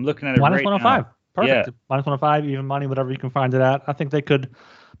 I'm looking at it right now. -105. Perfect. Yeah. -105, even money, whatever you can find it at. I think they could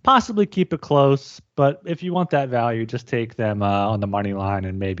possibly keep it close, but if you want that value, just take them on the money line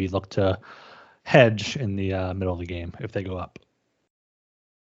and maybe look to hedge in the middle of the game if they go up.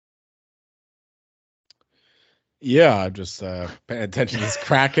 Yeah, I'm just paying attention to this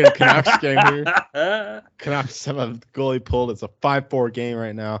Kraken Canucks game here. Canucks have a goalie pulled. It's a 5-4 game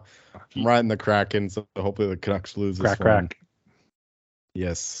right now. I'm riding the Kraken, so hopefully the Canucks lose this one. Crack.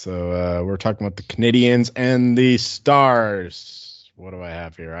 Yes, so we're talking about the Canadiens and the Stars. What do I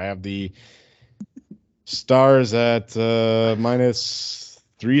have here? I have the Stars at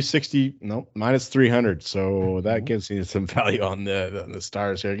 -360. No, -300. So that gives me some value on the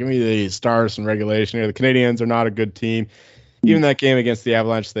Stars here. Give me the Stars in regulation here. The Canadiens are not a good team. even that game against the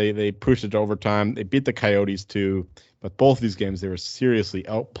Avalanche, they pushed it to overtime. They beat the Coyotes too, but both of these games they were seriously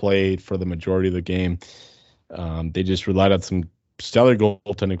outplayed for the majority of the game. They just relied on some stellar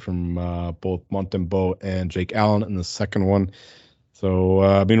goaltending from both Montembeault and Jake Allen in the second one.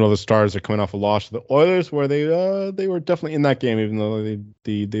 So meanwhile, the Stars are coming off a loss to the Oilers, where they were definitely in that game, even though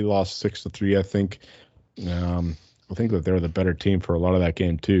they lost 6-3. I think that they were the better team for a lot of that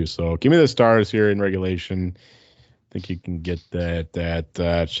game too. So give me the Stars here in regulation. I think you can get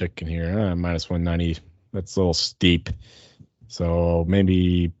that check in here. Minus 190. That's a little steep. So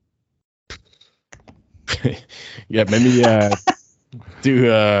maybe, yeah, maybe do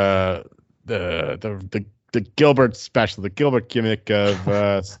the Gilbert special, the Gilbert gimmick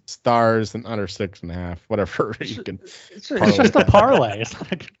of Stars and under 6.5, whatever you can. It's just a parlay. It's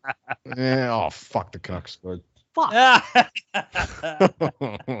like, oh fuck the Canucks. fuck. Yeah.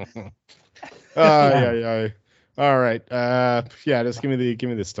 All right. Just give me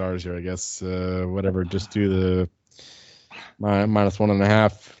the Stars here, I guess. Whatever. Just do the minus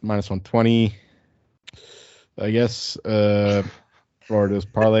 1.5, minus 120. I guess. Or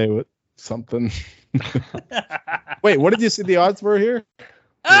just parlay with something. Wait, what did you say the odds were here?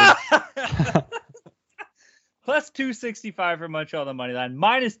 Plus 265 for Montreal on the money line.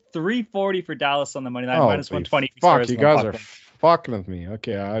 Minus 340 for Dallas on the money line. Oh, minus 120 for fuck, Stars. you guys are fucking with me.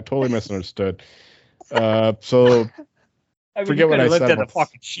 Okay, I totally misunderstood. So forget what I looked said. At the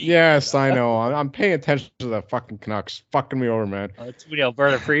fucking sheet, yes, I know. I'm paying attention to the fucking Canucks. Fucking me over, man. Too many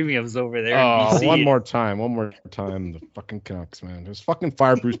Alberta premiums over there. Oh, in BC. one more time. The fucking Canucks, man. Just fucking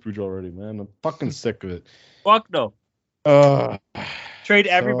fire Bruce Boudreau already, man. I'm fucking sick of it. Fuck no. Trade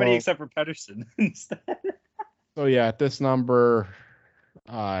everybody except for Pettersson instead. So yeah, at this number,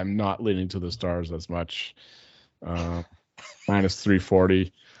 I'm not leaning to the Stars as much. Minus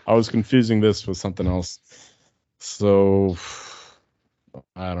 340. I was confusing this with something else. So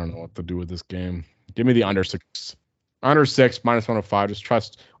I don't know what to do with this game. Give me the under 6. Under 6, minus 105. Just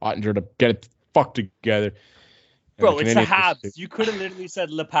trust Ottinger to get it fucked together. Bro, it's the Habs. You could have literally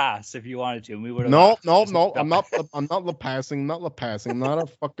said Le Pass if you wanted to, and we would have. No. I'm not Le Passing. Not Le Passing. I'm not a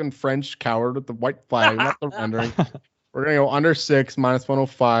fucking French coward with the white flag. I'm not surrendering. We're going to go under 6, minus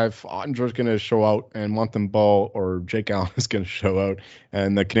 105. Ottinger's going to show out, and Montembeault or Jake Allen is going to show out,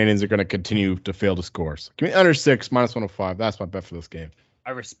 and the Canadians are going to continue to fail to score. So give me under 6, minus 105. That's my bet for this game. I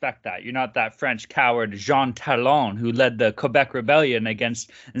respect that. You're not that French coward Jean Talon who led the Quebec Rebellion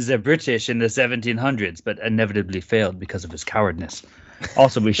against the British in the 1700s, but inevitably failed because of his cowardness.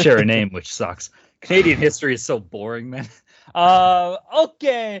 Also, we share a name, which sucks. Canadian history is so boring, man.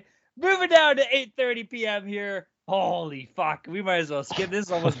 Okay, moving down to 8:30 p.m. here. Holy fuck, we might as well skip this.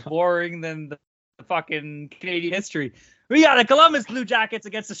 Is almost boring than the fucking Canadian history. We got a Columbus Blue Jackets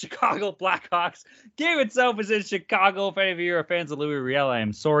against the Chicago Blackhawks. Game itself is in Chicago. If any of you are fans of Louis Riel, I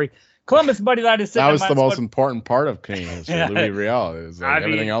am sorry. Columbus money line is sitting. That was the most important part of Canadian history. Yeah. Louis Riel. It was like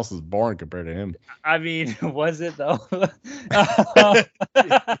everything else is boring compared to him. I mean, was it though?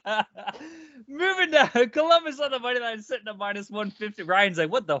 Moving down, Columbus on the money line sitting at minus 150. Ryan's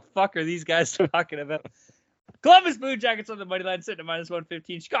like, what the fuck are these guys talking about? Columbus Blue Jackets on the money line sitting at minus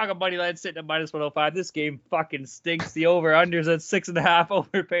 115. Chicago money line sitting at minus 105. This game fucking stinks. The over-under's at 6.5.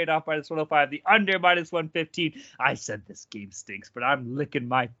 Over paid off minus 105. The under minus 115. I said this game stinks, but I'm licking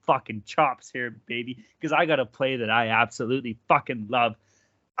my fucking chops here, baby, because I got a play that I absolutely fucking love.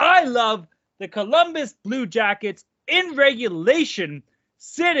 I love the Columbus Blue Jackets in regulation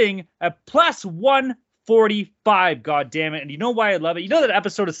sitting at plus 145, god damn it. And you know why I love it? You know that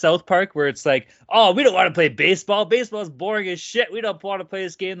episode of South Park where it's like, oh, we don't want to play baseball. Baseball's boring as shit. We don't want to play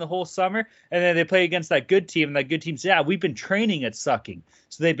this game the whole summer. And then they play against that good team, and that good team says, yeah, we've been training at sucking.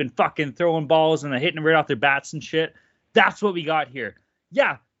 So they've been fucking throwing balls and hitting right off their bats and shit. That's what we got here.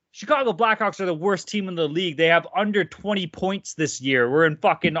 Yeah, Chicago Blackhawks are the worst team in the league. They have under 20 points this year. We're in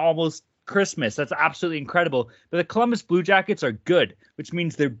fucking almost Christmas. That's absolutely incredible. But the Columbus Blue Jackets are good, which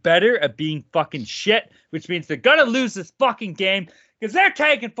means they're better at being fucking shit, which means they're gonna lose this fucking game because they're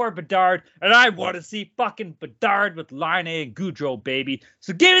tanking for Bedard, and I want to see fucking Bedard with Line and Goudreau, baby.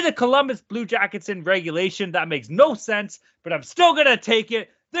 So give me the Columbus Blue Jackets in regulation. That makes no sense, but I'm still gonna take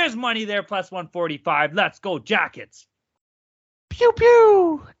it. There's money there, plus 145. Let's go, Jackets. Pew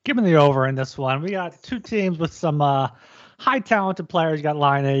pew. Give me the over in this one. We got two teams with some high talented players. You got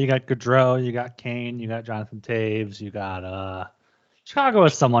Line, you got Gaudreau, you got Kane, you got Jonathan Taves, you got Chicago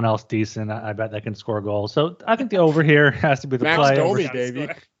is someone else decent. I bet they can score goals. So I think the over here has to be the Max play. Domi, baby.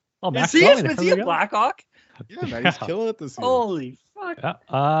 Oh, Max Is Domi. he a Blackhawk? Yeah, man, he's killing it this year. Holy fuck.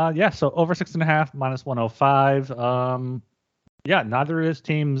 Yeah, so over 6.5, minus 105. Yeah, neither of his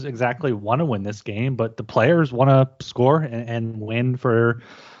teams exactly want to win this game, but the players want to score and win for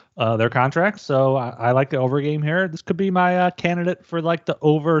their contracts. So I like the over game here. This could be my candidate for like the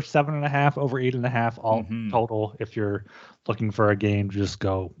over 7.5, over 8.5 all total. If you're looking for a game, just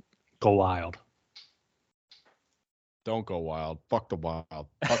go wild. Don't go wild. Fuck the wild.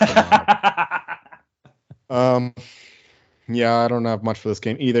 Fuck the wild. Yeah, I don't have much for this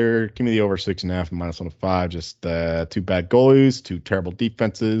game either. Give me the over 6.5 and -105. Just 2 bad goalies, 2 terrible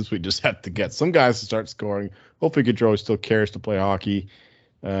defenses. We just have to get some guys to start scoring. Hopefully Gaudreau still cares to play hockey.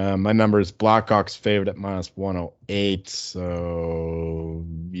 My number is Blackhawks favored at -108. So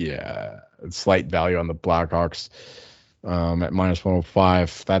yeah, slight value on the Blackhawks at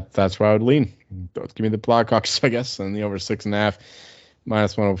 -105. That's where I would lean. Give me the Blackhawks, I guess, and the over 6.5,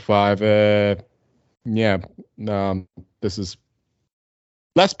 -105. Yeah. This is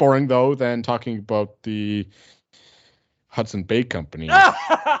less boring, though, than talking about the Hudson Bay Company.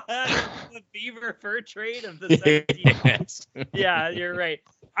 The Beaver fur trade of the 17th. Yes. Yeah, you're right.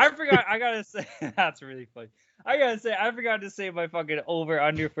 I forgot. I got to say, that's really funny. I got to say, I forgot to say my fucking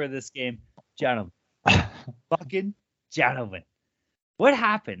over-under for this game. Gentlemen. Fucking gentlemen. What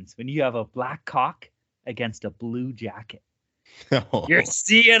happens when you have a black cock against a blue jacket? Oh. You're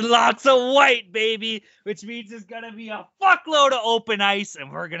seeing lots of white, baby, which means it's going to be a fuckload of open ice,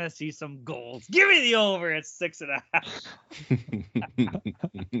 and we're going to see some goals. Give me the over at 6.5.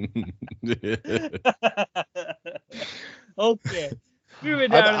 Okay.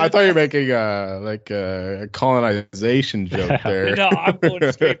 I thought you were making a colonization joke there. No, I'm going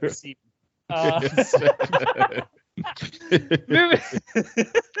straight for C.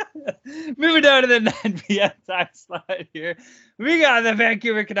 Moving down to the 9 p.m. time slot here. We got the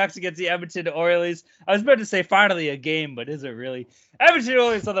Vancouver Canucks against the Edmonton Oilers. I was about to say finally a game, but is it really? Edmonton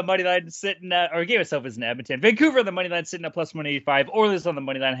Oilers on the money line sitting at, or game itself is in Edmonton. Vancouver on the money line sitting at +185. Oilers on the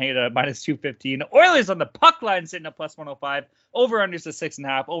money line hanging at -215. Oilers on the puck line sitting at +105. Over unders to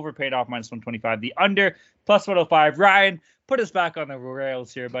 6.5. Over paid off -125. The under +105. Ryan, put us back on the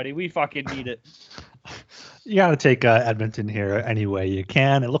rails here, buddy. We fucking need it. You got to take Edmonton here any way you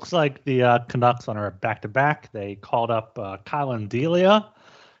can. It looks like the Canucks on our back-to-back. They called up Colin Delia.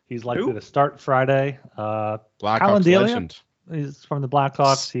 He's likely to start Friday. Blackhawks legend. He's from the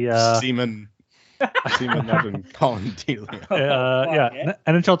Blackhawks. He Seaman legend Colin Delia.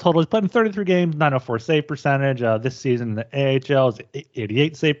 NHL total. He's played in 33 games, 904 save percentage. This season, the AHL is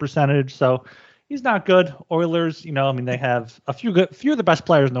 88 save percentage. So he's not good. Oilers, they have a few of the best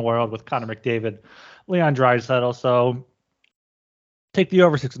players in the world with Connor McDavid, Leon Draisaitl. So take the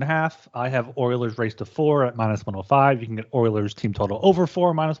over 6.5. I have Oilers race to 4 at -105. You can get Oilers team total over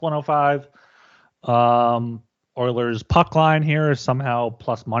 4 -105. Oilers puck line here is somehow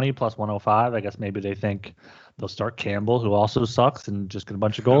plus money, +105. I guess maybe they think they'll start Campbell, who also sucks, and just get a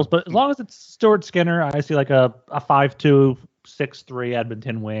bunch of goals. But as long as it's Stuart Skinner, I see like a 5-2, 6-3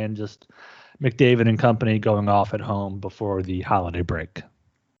 Edmonton win. Just McDavid and company going off at home before the holiday break.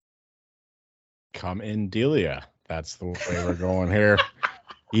 Come in, Delia. That's the way we're going here.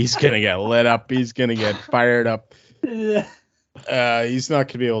 He's going to get lit up. He's going to get fired up. He's not going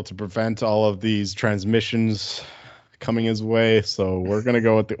to be able to prevent all of these transmissions coming his way. So we're going to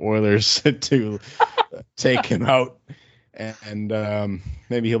go with the Oilers to take him out. And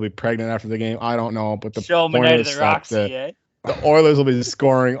maybe he'll be pregnant after the game. I don't know. But the point is that the Oilers will be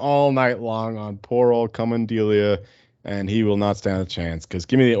scoring all night long on poor old Cummins Delia, and he will not stand a chance. Because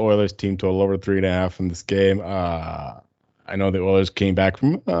give me the Oilers team total over 3.5 in this game. I know the Oilers came back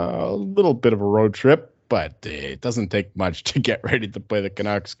from a little bit of a road trip, but it doesn't take much to get ready to play the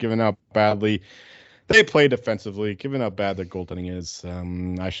Canucks. Given how badly they play defensively, given how bad their goaltending is,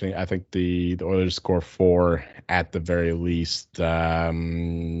 actually, I think the Oilers score 4 at the very least.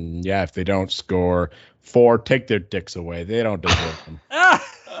 If they don't score 4, take their dicks away. They don't deserve them.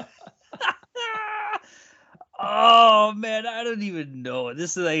 Oh man, I don't even know.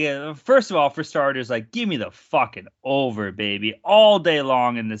 This is like, first of all, for starters, like, give me the fucking over, baby, all day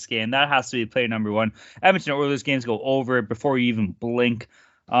long in this game. That has to be play number 1. Edmonton Oilers games go over before you even blink.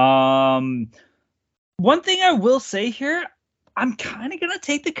 One thing I will say here, I'm kind of gonna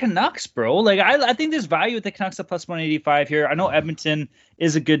take the Canucks, bro. Like, I think there's value with the Canucks at +185 here. I know Edmonton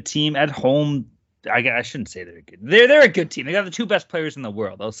is a good team at home. I shouldn't say they're good. They're a good team. They got the 2 best players in the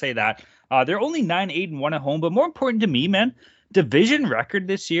world. I'll say that. They're only 9-8-1 at home, but more important to me, man, division record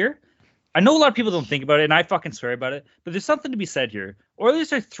this year, I know a lot of people don't think about it, and I fucking swear about it, but there's something to be said here.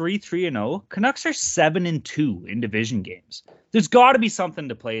 Oilers are 3-3-0. Canucks are 7-2 in division games. There's got to be something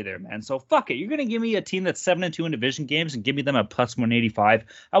to play there, man. So fuck it. You're gonna give me a team that's 7-2 in division games and give me them at plus 185.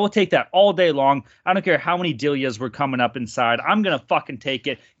 I will take that all day long. I don't care how many Delias were coming up inside. I'm gonna fucking take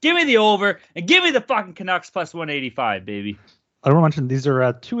it. Give me the over and give me the fucking Canucks plus 185, baby. I want to mention these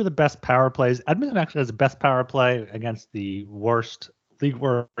are two of the best power plays. Edmonton actually has the best power play against the league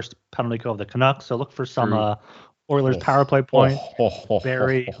worst penalty kill of the Canucks. So look for some Oilers power play point,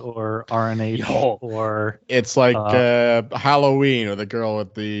 Barry or RNH or it's like Halloween or the girl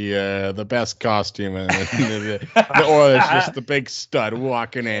with the best costume and the Oilers just the big stud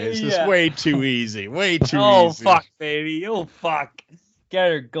walking in. It's just way too easy. Way too easy. Oh fuck, baby. Oh fuck. Get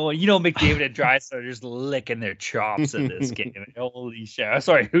her going. You know, McDavid and Draisaitl are just licking their chops in this game. Holy shit.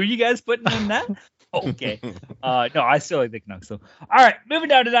 Sorry, who are you guys putting in that? Okay. No, I still like the Canucks, though. All right, moving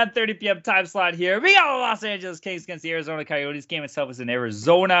down to that 30 p.m. time slot here. We got the Los Angeles Kings against the Arizona Coyotes. Game itself is in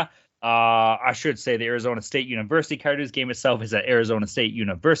Arizona. I should say the Arizona State University. Coyotes game itself is at Arizona State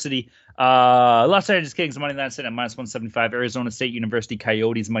University. Los Angeles Kings money line sitting at minus 175. Arizona State University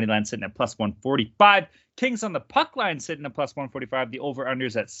Coyotes money line sitting at plus 145. Kings on the puck line sitting at plus 145. The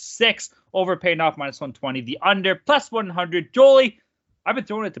over-unders at 6. Over paying off minus 120. The under plus 100. Jolie, I've been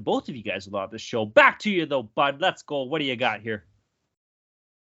throwing it to both of you guys a lot this show. Back to you, though, bud. Let's go. What do you got here?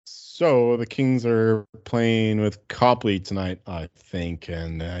 So the Kings are playing with Copley tonight, I think,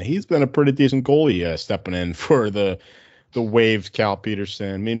 and he's been a pretty decent goalie stepping in for the Waves' Cal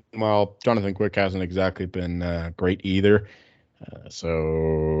Peterson. Meanwhile, Jonathan Quick hasn't exactly been great either,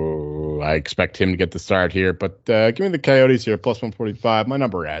 so I expect him to get the start here. But give me the Coyotes here, plus 145. My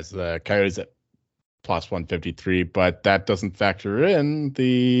number has the Coyotes at plus 153, but that doesn't factor in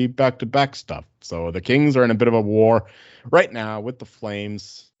the back-to-back stuff. So the Kings are in a bit of a war right now with the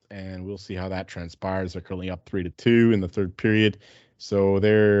Flames, and we'll see how that transpires. They're currently up 3-2 in the third period, so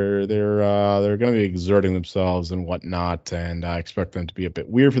they're going to be exerting themselves and whatnot, and I expect them to be a bit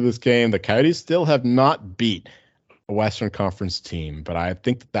weird for this game. The Coyotes still have not beat a Western Conference team, but I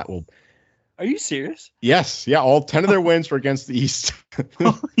think that will. Are you serious? Yes, yeah. All 10 of their wins were against the East.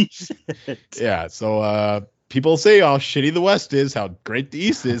 Holy shit! Yeah, so people say how shitty the West is, how great the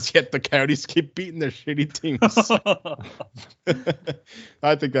East is, yet the Coyotes keep beating their shitty teams.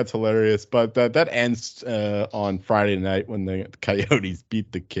 I think that's hilarious. But that ends on Friday night when the Coyotes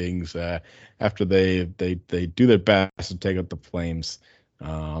beat the Kings after they do their best to take out the Flames.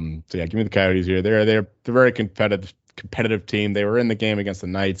 So yeah, give me the Coyotes here. They're a very competitive team. They were in the game against the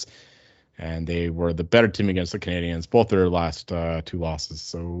Knights, and they were the better team against the Canadiens, both their last two losses.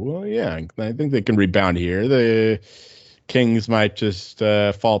 So, yeah, I think they can rebound here. The Kings might just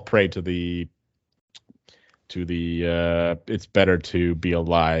fall prey to the it's better to be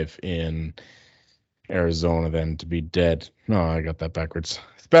alive in Arizona than to be dead. No, I got that backwards.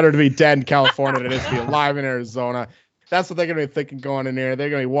 It's better to be dead in California than it is to be alive in Arizona. That's what they're going to be thinking going in there. They're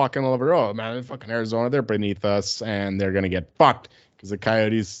going to be walking all over, oh, man, fucking Arizona, they're beneath us, and they're going to get fucked. Because the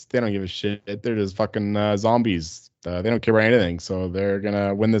Coyotes, they don't give a shit. They're just fucking zombies. They don't care about anything. So they're going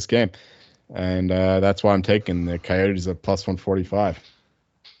to win this game. And that's why I'm taking the Coyotes at plus 145.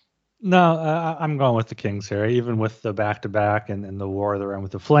 No, I'm going with the Kings here. Even with the back-to-back and the war they're in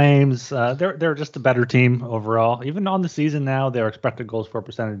with the Flames, they're just a better team overall. Even on the season now, their expected goals for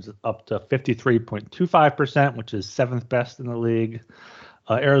percentage is up to 53.25%, which is 7th best in the league.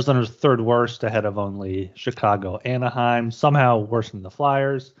 Arizona's third worst, ahead of only Chicago, Anaheim, somehow worse than the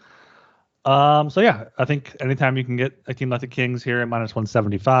Flyers. So yeah, I think anytime you can get a team like the Kings here at minus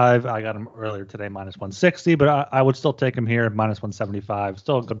 175, I got them earlier today minus 160, but I would still take them here at minus 175.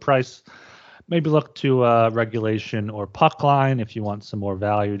 Still a good price. Maybe look to regulation or puck line if you want some more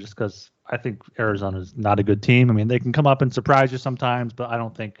value, just because I think Arizona's not a good team. I mean, they can come up and surprise you sometimes, but I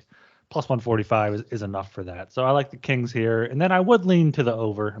don't think plus 145 is enough for that. So I like the Kings here. And then I would lean to the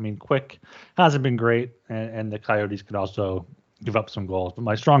over. I mean, Quick hasn't been great, and the Coyotes could also give up some goals. But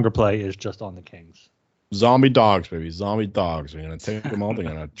my stronger play is just on the Kings. Zombie dogs, baby. Zombie dogs. We're going to take them all. They're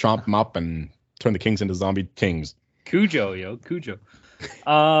going to chomp them up and turn the Kings into zombie kings. Cujo.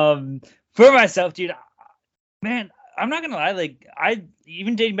 For myself, dude, man, I'm not going to lie. Like,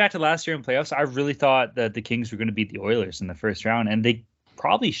 even dating back to last year in playoffs, I really thought that the Kings were going to beat the Oilers in the first round. And they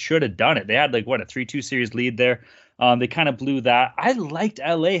probably should have done it. They had a 3-2 series lead there. They kind of blew that. I liked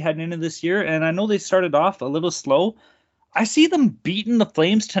LA heading into this year, and I know they started off a little slow. I see them beating the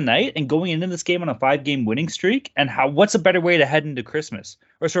Flames tonight and going into this game on a 5-game winning streak. And what's a better way to head into Christmas?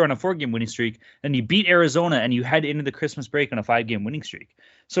 Or sorry, on a 4-game winning streak than you beat Arizona and you head into the Christmas break on a 5-game winning streak.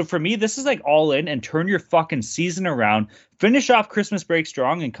 So for me, this is like all in and turn your fucking season around. Finish off Christmas break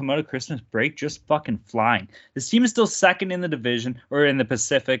strong and come out of Christmas break just fucking flying. This team is still second in the division or in the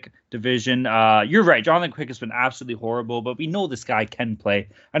Pacific division. You're right. Jonathan Quick has been absolutely horrible, but we know this guy can play.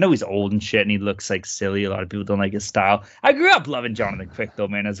 I know he's old and shit and he looks like silly. A lot of people don't like his style. I grew up loving Jonathan Quick though,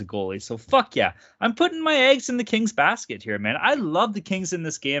 man, as a goalie. So fuck yeah. I'm putting my eggs in the Kings basket here, man. I love the Kings in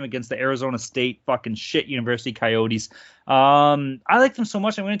this game against the Arizona State fucking shit University Coyotes. I like them so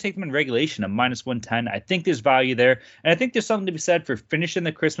much. I'm going to take them in regulation at -110. I think there's value there. And I think there's something to be said for finishing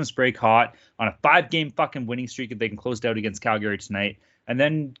the Christmas break hot on a 5-game fucking winning streak if they can close out against Calgary tonight. And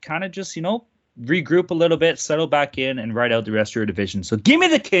then kind of just, regroup a little bit, settle back in, and ride out the rest of your division. So give me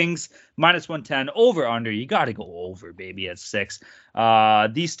the Kings, -110, over under. You got to go over, baby, at 6.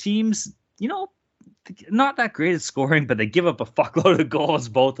 These teams, not that great at scoring, but they give up a fuckload of goals,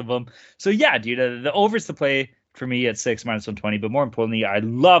 both of them. So yeah, dude, the over's the play for me at 6, -120. But more importantly, I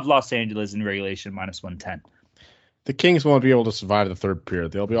love Los Angeles in regulation, -110. The Kings won't be able to survive the third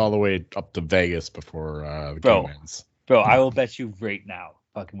period. They'll be all the way up to Vegas before the game ends. Bro, I will bet you right now.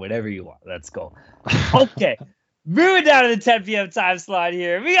 Fucking whatever you want. Let's go. Okay. Moving down to the 10 p.m. time slot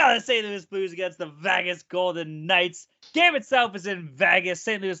here. We got the St. Louis Blues against the Vegas Golden Knights. Game itself is in Vegas.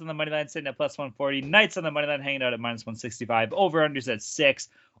 St. Louis on the money line sitting at +140. Knights on the money line hanging out at -165. Over-unders at 6.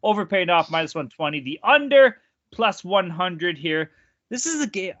 Over paying off -120. The under +100 here. This is a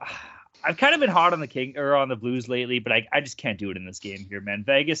game. I've kind of been hot on the Blues lately, but I just can't do it in this game here, man.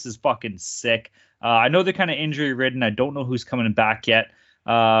 Vegas is fucking sick. I know they're kind of injury ridden. I don't know who's coming back yet.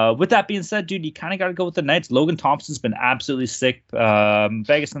 With that being said, dude, you kind of got to go with the Knights. Logan Thompson's been absolutely sick.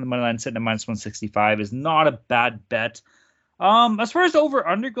 Vegas on the money line sitting at -165 is not a bad bet. As far as the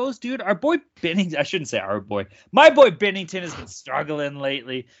over-under goes, dude, our boy Binnington, I shouldn't say our boy. My boy Binnington has been struggling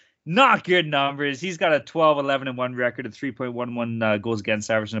lately. Not good numbers. He's got a 12-11-1 record, a 3.11 goals against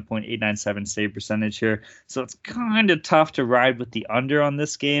average, and a .897 save percentage here. So it's kind of tough to ride with the under on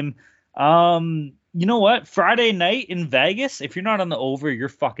this game. You know what? Friday night in Vegas, if you're not on the over, you're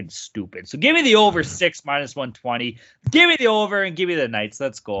fucking stupid. So give me the over 6 -120. Give me the over and give me the Knights.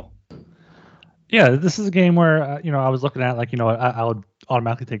 Let's go. Yeah, this is a game where, I was looking at, I would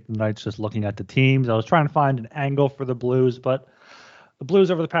automatically take the Knights just looking at the teams. I was trying to find an angle for the Blues, but the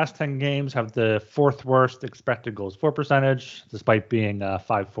Blues over the past 10 games have the 4th worst expected goals for percentage, despite being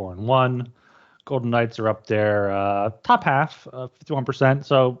 5-4-1. Golden Knights are up there, top half, 51%.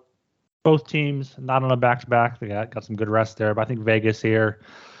 So both teams not on a back-to-back. They got some good rest there, but I think Vegas here.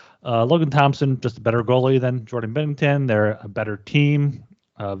 Logan Thompson, just a better goalie than Jordan Binnington. They're a better team.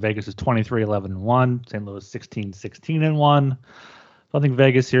 Vegas is 23-11-1. St. Louis 16-16-1. So I think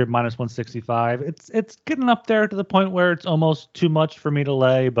Vegas here at -165. It's getting up there to the point where it's almost too much for me to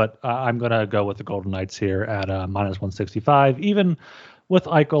lay, but I'm going to go with the Golden Knights here at -165. Even with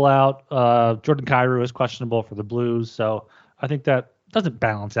Eichel out, Jordan Kyrou is questionable for the Blues, so I think that doesn't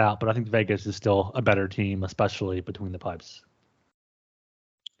balance out, but I think Vegas is still a better team, especially between the pipes.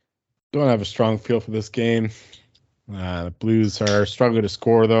 Don't have a strong feel for this game. The Blues are struggling to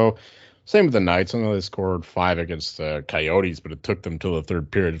score, though. Same with the Knights. I know they scored 5 against the Coyotes, but it took them till the third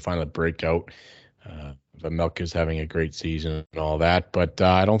period to finally break out. The Milk is having a great season and all that, but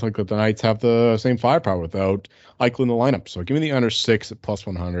I don't think that the Knights have the same firepower without Eichel in the lineup. So give me the under 6 at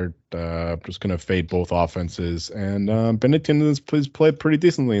 +100. I'm just going to fade both offenses. And Binnington has played pretty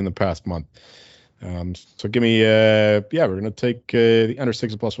decently in the past month. So give me, we're going to take the under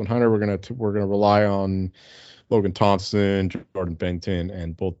 6 at +100. We're going to rely on Logan Thompson, Jordan Binnington,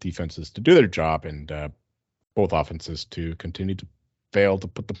 and both defenses to do their job, and both offenses to continue to fail to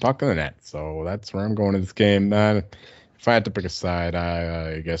put the puck in the net. So that's where I'm going in this game. If I had to pick a side,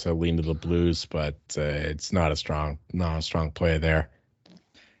 I guess I lean to the Blues, but it's not a strong play there.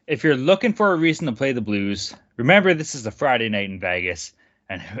 If you're looking for a reason to play the Blues, remember this is a Friday night in Vegas,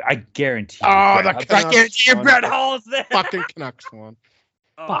 and I guarantee you, Brett Hall's there. Fucking Canucks one.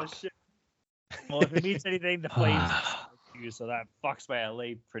 Oh, Fuck. shit. Well, if it means anything, the Flames. So that fucks my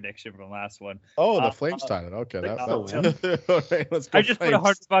LA prediction from last one. Oh, the Flames tied it. Okay, okay, let's go. I just put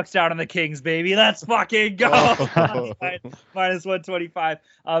 $100 down on the Kings, baby. Let's fucking go. -125.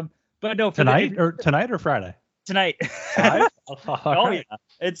 But no, tonight or Friday. Tonight. Oh yeah,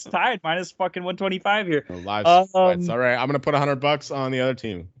 it's tied -125 here. Live. All right, I'm gonna put $100 on the other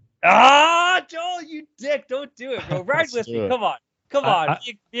team. Joel, you dick! Don't do it, bro. Ride with me. Come on.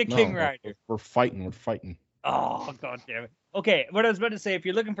 Be a king rider. We're fighting. Oh, god damn it. Okay, what I was about to say, if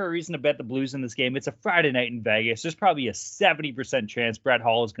you're looking for a reason to bet the Blues in this game, it's a Friday night in Vegas. There's probably a 70% chance Brett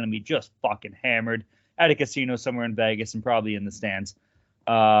Hall is going to be just fucking hammered at a casino somewhere in Vegas and probably in the stands.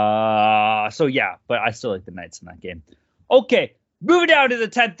 So yeah, but I still like the Knights in that game. Okay, Moving down to the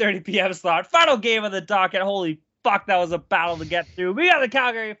 10:30 p.m. slot. Final game of the docket. Holy fuck, that was a battle to get through. We got the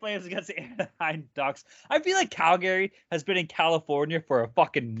Calgary Flames against the Anaheim Ducks. I feel like Calgary has been in California for a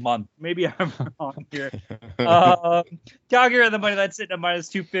fucking month. Maybe I'm wrong here. Calgary on the money line sitting at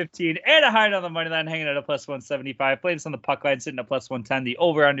 -215. Anaheim on the money line hanging at a +175. Flames on the puck line sitting at +110. The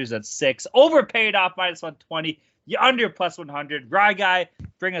over-unders at 6. Overpaid off -120. You under +100. Rye guy,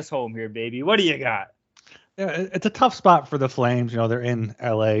 bring us home here, baby. What do you got? Yeah, it's a tough spot for the Flames. You know, they're in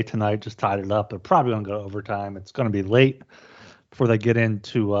LA tonight, just tied it up. They're probably going to go to overtime. It's going to be late before they get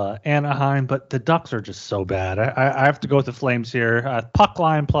into Anaheim, but the Ducks are just so bad. I have to go with the Flames here. Puck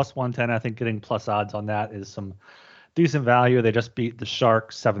line +110. I think getting plus odds on that is some decent value. They just beat the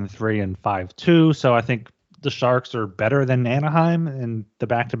Sharks 7-3 and 5-2. So I think the Sharks are better than Anaheim, and the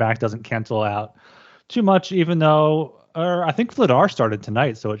back-to-back doesn't cancel out too much, even though I think Vladar started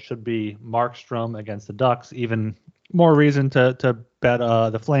tonight, so it should be Markstrom against the Ducks. Even more reason to bet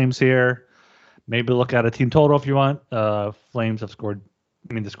the Flames here. Maybe look at a team total if you want. Flames have scored,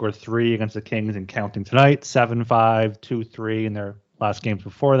 they scored 3 against the Kings and counting tonight, 7-5, 2-3 in their last games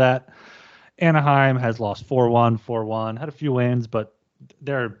before that. Anaheim has lost 4-1, 4-1, had a few wins, but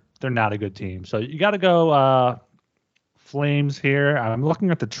they're not a good team. So you got to go Flames here. I'm looking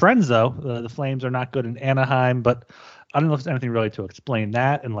at the trends, though. The Flames are not good in Anaheim, but I don't know if there's anything really to explain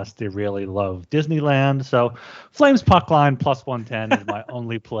that unless they really love Disneyland. So Flames puck line +110 is my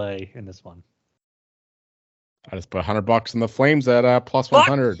only play in this one. I just put $100 in the Flames at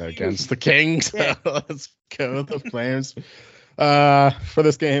 +100 against the Kings. Yeah. Let's go with the Flames. For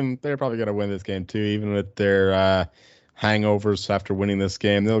this game, they're probably going to win this game too, even with their hangovers after winning this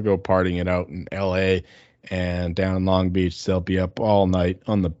game. They'll go partying it out in LA. And down in Long Beach, they'll be up all night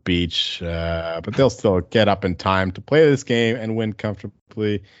on the beach, but they'll still get up in time to play this game and win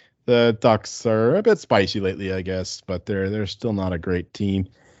comfortably. The Ducks are a bit spicy lately, I guess, but they're still not a great team.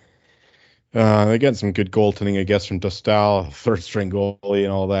 They get some good goaltending, I guess, from Dostal, third-string goalie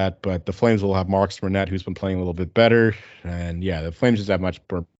and all that, but the Flames will have Markstrom net, who's been playing a little bit better. And yeah, the Flames just have much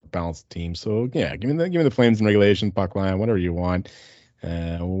more balanced team. So yeah, give me the Flames in regulation, puck line, whatever you want.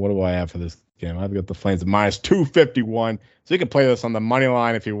 What do I have for this game? I've got the Flames at -251. So you can play this on the money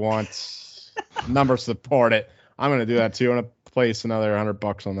line if you want. Numbers support it. I'm going to do that too. I'm going to place another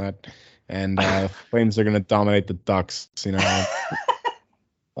 $100 on that. And Flames are going to dominate the Ducks. You know,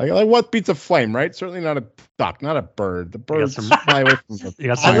 like what beats a flame, right? Certainly not a duck, not a bird. The birds fly away from the. You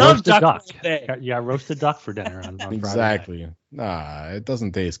got some roasted duck. You got roasted duck for dinner on exactly. Friday night. Nah, it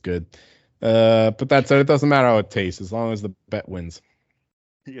doesn't taste good. But that said, it doesn't matter how it tastes as long as the bet wins.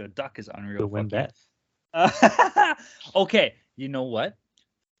 Duck is unreal. The win bet. Okay, you know what?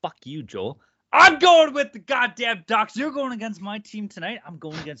 Fuck you, Joel. I'm going with the goddamn Ducks. You're going against my team tonight. I'm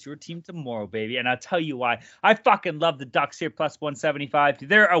going against your team tomorrow, baby. And I'll tell you why. I fucking love the Ducks here, +175.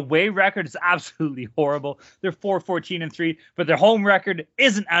 Their away record is absolutely horrible. They're 4-14-3, but their home record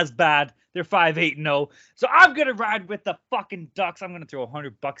isn't as bad. They're 5-8-0. So I'm going to ride with the fucking Ducks. I'm going to throw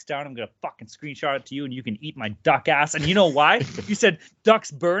 $100 down. I'm going to fucking screenshot it to you, and you can eat my duck ass. And you know why? You said Ducks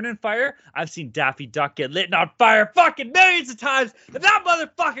burn in fire. I've seen Daffy Duck get lit on fire fucking millions of times. And that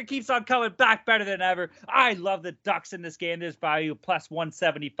motherfucker keeps on coming back better than ever. I love the Ducks in this game. There's value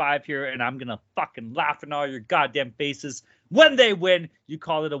 +175 here, and I'm going to fucking laugh in all your goddamn faces. When they win, you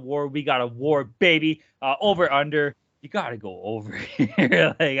call it a war. We got a war, baby. Over, under. You got to go over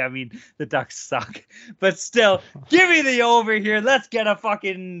here. The Ducks suck. But still, give me the over here. Let's get a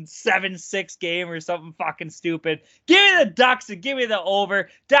fucking 7-6 game or something fucking stupid. Give me the Ducks and give me the over.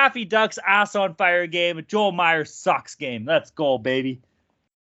 Daffy Ducks ass on fire game. Joel Myers sucks game. Let's go, baby.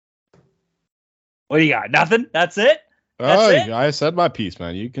 What do you got? Nothing? That's it? I said my piece,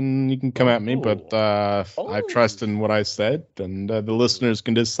 man. You can come at me, but I trust in what I said, and the listeners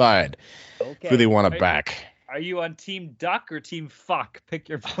can decide who they want to back. Are you on Team Duck or Team Fuck? Pick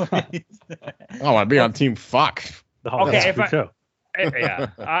your points. Oh, I'd be on Team Fuck. Okay, yeah.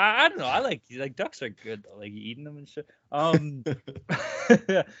 I don't know. I like ducks are good though. Like eating them and shit.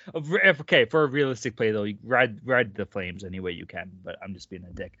 Okay, for a realistic play though, you ride the Flames any way you can. But I'm just being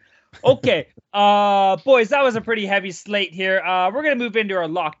a dick. Okay, boys, that was a pretty heavy slate here. We're gonna move into our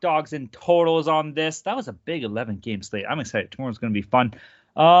lock dogs and totals on this. That was a big 11-game slate. I'm excited. Tomorrow's gonna be fun.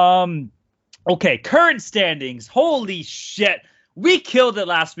 Okay, current standings. Holy shit. We killed it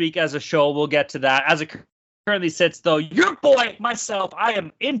last week as a show. We'll get to that. As it currently sits, though, your boy, myself, I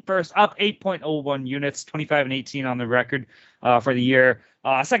am in first, up 8.01 units, 25-18 on the record for the year.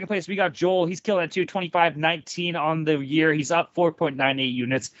 Second place, we got Joel. He's killing it too, 25-19 on the year. He's up 4.98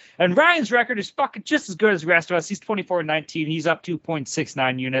 units. And Ryan's record is fucking just as good as the rest of us. He's 24-19. He's up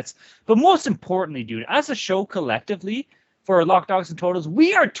 2.69 units. But most importantly, dude, as a show collectively, for Lock Dogs and Totals.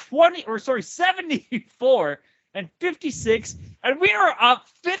 We are 74 and 56, and we are up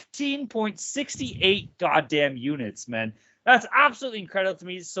 15.68 goddamn units, man. That's absolutely incredible to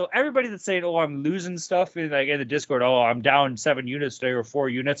me. So everybody that's saying, "Oh, I'm losing stuff," in the Discord, "Oh, I'm down 7 units today or 4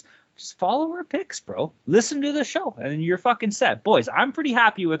 units," just follow our picks, bro. Listen to the show, and you're fucking set, boys. I'm pretty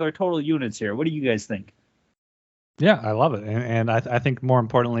happy with our total units here. What do you guys think? Yeah, I love it. And I think more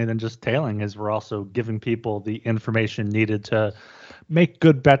importantly than just tailing is we're also giving people the information needed to make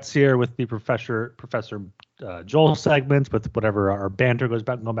good bets here with the Professor Joel segments, with whatever our banter go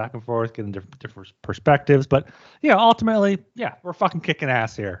back and forth, getting different perspectives. But yeah, ultimately, yeah, we're fucking kicking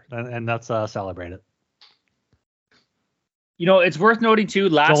ass here, and let's celebrate it. It's worth noting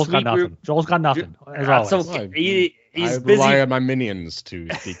too. Joel's got nothing. As always. So he's I busy. rely on my minions to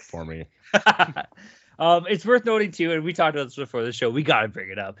speak for me. It's worth noting too, and we talked about this before the show. We got to bring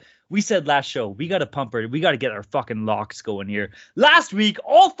it up. We said last show, we got to pump her. We got to get our fucking locks going here. Last week,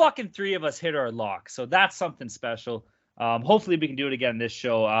 all fucking 3 of us hit our locks. So that's something special. Hopefully we can do it again this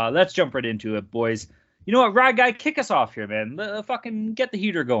show. Let's jump right into it, boys. You know what, Rad Guy, kick us off here, man. Fucking get the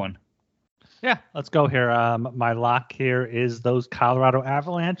heater going. Yeah, let's go here. My lock here is those Colorado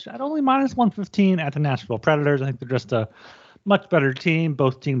Avalanche at only -115 at the Nashville Predators. I think they're just a much better team.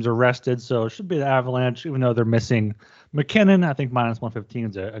 Both teams are rested, so it should be the Avalanche, even though they're missing McKinnon. I think -115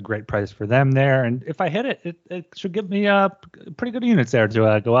 is a great price for them there. And if I hit it, it should give me pretty good units there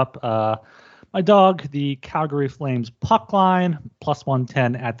to go up. My dog, the Calgary Flames puck line,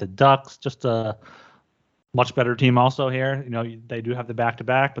 +110 at the Ducks. Just a much better team also here. They do have the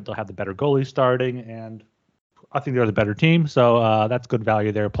back-to-back, but they'll have the better goalie starting, and I think they're the better team. So that's good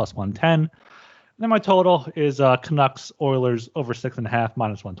value there, +110. Then my total is Canucks Oilers over 6.5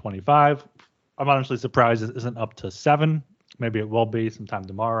 -125. I'm honestly surprised it isn't up to 7. Maybe it will be sometime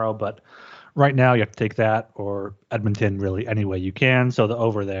tomorrow, but right now you have to take that or Edmonton really any way you can. So the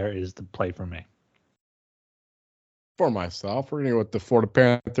over there is the play for me. For myself, we're going to go with the Florida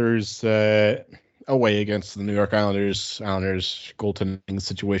Panthers away against the New York Islanders. Islanders goaltending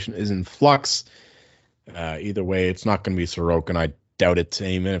situation is in flux. Either way, it's not going to be Sorokin. I doubt it.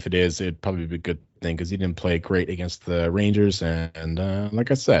 Even if it is, it'd probably be a good thing because he didn't play great against the Rangers. And like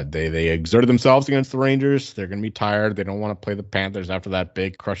I said, they exerted themselves against the Rangers. They're going to be tired. They don't want to play the Panthers after that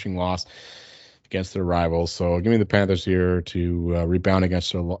big crushing loss against their rivals. So give me the Panthers here to rebound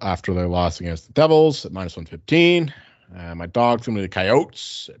after their loss against the Devils at -115. My dog's going to be the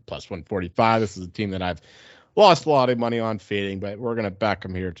Coyotes at +145. This is a team that I've lost a lot of money on fading, but we're going to back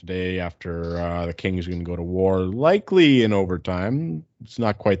them here today after the Kings are going to go to war, likely in overtime. It's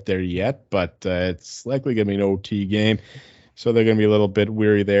not quite there yet, but it's likely going to be an OT game. So they're going to be a little bit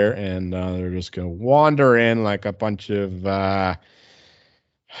weary there, and they're just going to wander in like a bunch of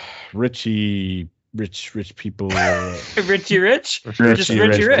rich people. Richie Rich? Richie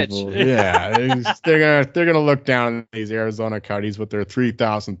Rich. Yeah, they're gonna look down at these Arizona Coyotes with their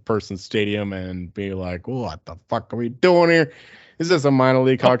 3,000 person stadium and be like, "What the fuck are we doing here? Is this a minor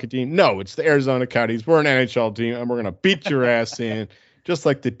league hockey team? No, it's the Arizona Coyotes. We're an NHL team, and we're gonna beat your ass in, just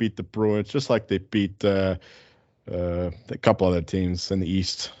like they beat the Bruins, just like they beat a couple other teams in the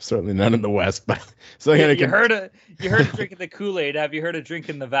East. Certainly none in the West. But so you heard of drinking the Kool-Aid. Have you heard of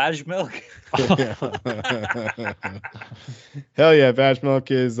drinking the Vaj milk? Hell yeah, Vaj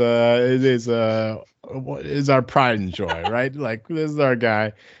milk is our pride and joy, right? Like, this is our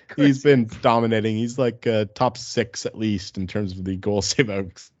guy. He's been dominating. He's like top 6 at least in terms of the goal save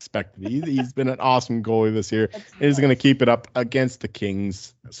expected. He's been an awesome goalie this year. And he's going to keep it up against the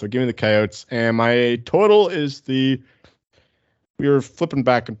Kings. So give me the Coyotes. And my total is we were flipping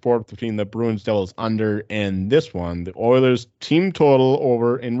back and forth between the Bruins Devils under and this one. The Oilers team total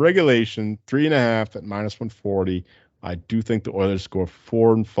over in regulation, 3.5 at -140. I do think the Oilers score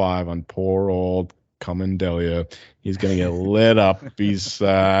 4 and 5 on poor old Delia. He's going to get lit up. He's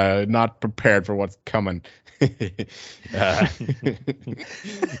not prepared for what's coming. He's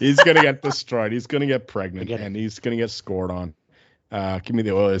going to get destroyed. He's going to get pregnant, and he's going to get scored on. Give me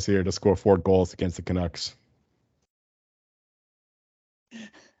the Oilers here to score 4 goals against the Canucks.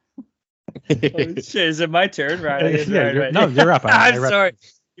 Oh, shit, is it my turn? Right? No, you're up. I'm sorry.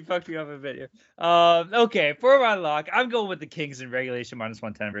 You fucked me up a bit here. Okay, for my lock, I'm going with the Kings in regulation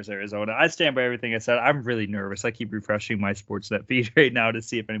 -110 versus Arizona. I stand by everything I said. I'm really nervous. I keep refreshing my Sportsnet feed right now to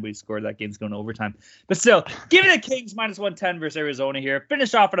see if anybody scored. That game's going to overtime. But still, give me the Kings -110 versus Arizona here.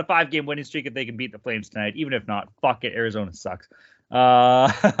 Finish off on a 5-game winning streak if they can beat the Flames tonight. Even if not, fuck it. Arizona sucks.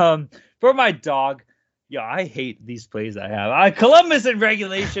 For my dog, yeah, I hate these plays I have. Columbus in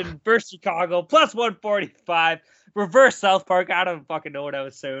regulation versus Chicago +145. reverse South Park. I don't fucking know what I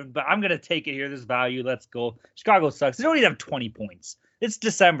was saying, but I'm gonna take it here. This value. Let's go. Chicago sucks. They don't even have 20 points. It's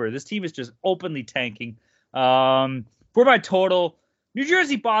December. This team is just openly tanking. For my total, New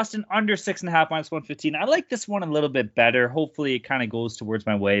Jersey, Boston under 6.5 -115. I like this one a little bit better. Hopefully, it kind of goes towards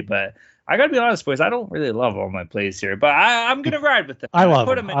my way, but I gotta be honest, boys. I don't really love all my plays here, but I'm gonna ride with them. I love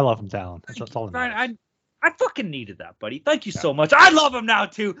him. I love him, Talon. That's all that matters. Ryan, I fucking needed that, buddy. Thank you so much. I love them now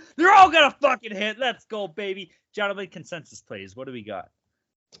too. They're all gonna fucking hit. Let's go, baby. Gentlemen, consensus plays. What do we got?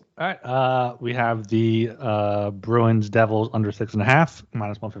 All right. We have the Bruins Devils under 6.5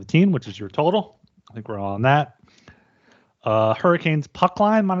 -115, which is your total. I think we're all on that. Hurricanes puck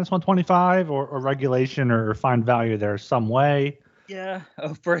line -125 or regulation or find value there some way. Yeah,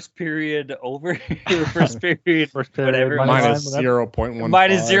 first period over. First period, whatever. Minus 0.1.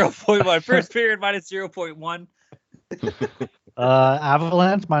 Minus 0.1. First period minus 0.1.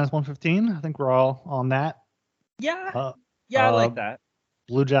 Avalanche -115. I think we're all on that. Yeah. I like that.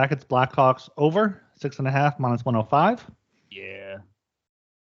 Blue Jackets Blackhawks over 6.5 -105. Yeah.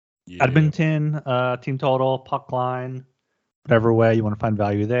 Edmonton team total puck line. Whatever way you want to find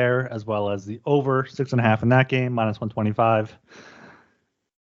value there, as well as the over 6.5 in that game, -125.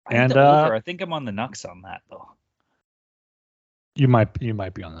 And I think I'm on the Nucks on that though. You might be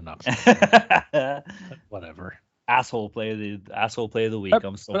on the Nucks. Whatever. Asshole play of the week.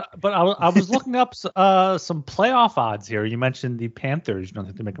 But I was looking up some playoff odds here. You mentioned the Panthers. You don't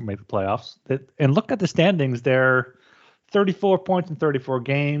think they make the playoffs. And look at the standings. They're 34 points in 34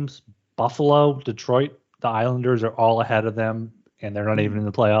 games. Buffalo, Detroit, the Islanders are all ahead of them, and they're not even in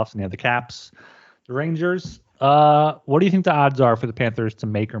the playoffs. And you have the Caps, the Rangers. What do you think the odds are for the Panthers to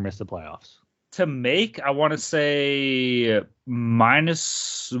make or miss the playoffs? To make, I want to say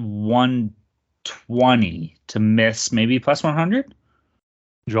 -120. To miss, maybe +100.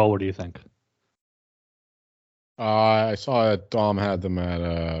 Joel, what do you think? I saw that Dom had them at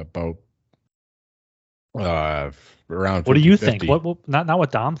about around. What do you think? What not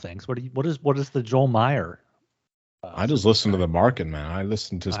what Dom thinks. What is the Joel Meyer? I just listen to the market, man. I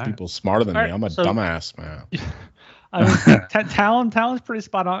listen to people smarter than me. I'm a dumbass, man. I mean, Talon's pretty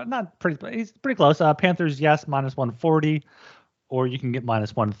spot on. Not pretty, but he's pretty close. Panthers, yes, -140, or you can get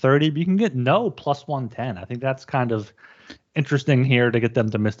 -130, but you can get no +110. I think that's kind of interesting here to get them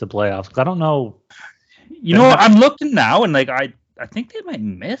to miss the playoffs. Because I don't know. I'm looking now, and like I think they might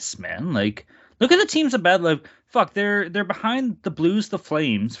miss, man. Like, look at the teams above. Like, fuck, they're behind the Blues, the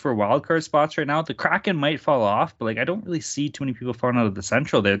Flames for wild card spots right now. The Kraken might fall off, but like I don't really see too many people falling out of the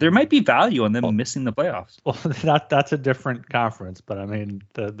Central there. There might be value on them missing the playoffs. Well, that's a different conference, but I mean,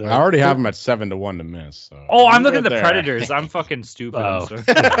 I already have them at 7-1 to miss. So I'm looking at the Predators. I'm fucking stupid. Oh.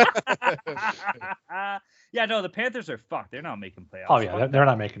 Yeah, no, the Panthers are fucked. They're not making playoffs. Oh yeah, they're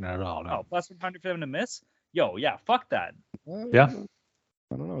not making it at all. No. +100 for them to miss. Yo, yeah, fuck that. Yeah.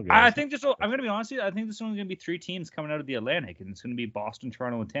 I don't know, guys. I think I'm going to be honest with you. I think this one's going to be 3 teams coming out of the Atlantic, and it's going to be Boston,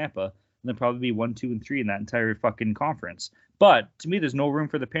 Toronto, and Tampa, and then probably be 1, 2, and 3 in that entire fucking conference. But to me, there's no room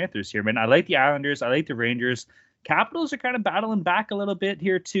for the Panthers here, man. I like the Islanders. I like the Rangers. Capitals are kind of battling back a little bit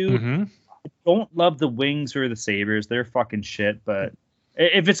here too. Mm-hmm. I don't love the Wings or the Sabres. They're fucking shit. But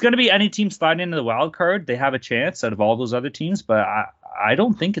if it's going to be any team sliding into the wild card, they have a chance out of all those other teams. But I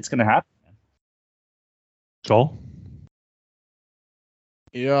don't think it's going to happen. Joel?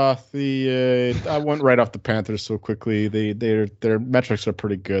 Yeah, I went right off the Panthers so quickly. Their metrics are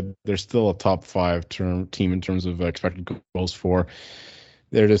pretty good. They're still a top 5 team in terms of expected goals for.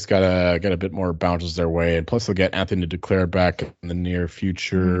 They're just gotta get a bit more bounces their way, and plus they'll get Anthony Duclair back in the near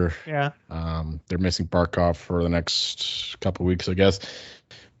future. Yeah. They're missing Barkov for the next couple of weeks, I guess.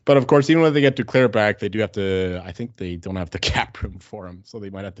 But of course, even when they get Duclair back, they do have to. I think they don't have the cap room for him, so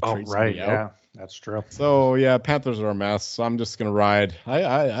they might have to trade somebody out. Yeah, that's true. So yeah, Panthers are a mess. So I'm just gonna ride.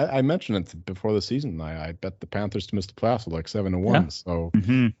 I mentioned it before the season. I bet the Panthers to miss the playoffs with like 7-1. Yeah. So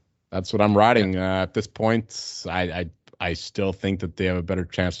that's what I'm riding. At this point, I still think that they have a better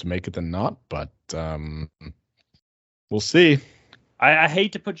chance to make it than not, but we'll see. I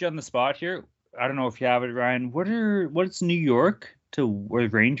hate to put you on the spot here. I don't know if you have it, Ryan. What's New York or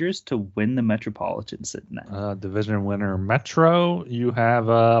Rangers to win the Metropolitan sitting at? Division winner Metro. You have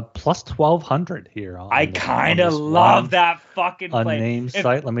plus 1,200 here. I kind of love that fucking play. Unnamed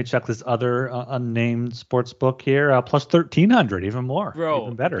site. Let me check this other unnamed sports book here. Plus 1,300, even more. Bro,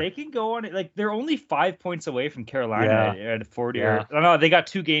 even better. They can go on it. Like, they're only 5 points away from Carolina at 40. Yeah. I don't know. They got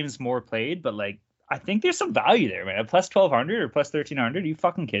 2 games more played, but like, I think there's some value there, man. Plus 1,200 or plus 1,300. Are you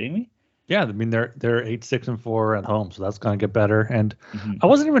fucking kidding me? Yeah, I mean they're 8-6-4 at home, so that's going to get better. And I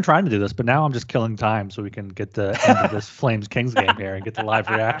wasn't even trying to do this, but now I'm just killing time so we can get the end of this Flames Kings game here and get the live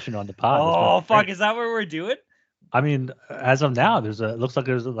reaction on the pod. Oh fuck, is that what we're doing? I mean, as of now, it looks like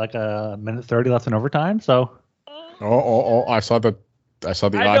there's like a minute 30 left in overtime. So Oh! I saw the odds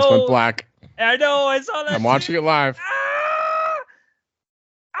know. went black. I know. I saw that. I'm watching it live.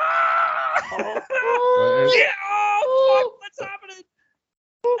 Yeah! Oh, fuck, what's happening?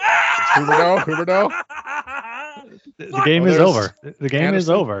 Huberdeau. the game is over. The game is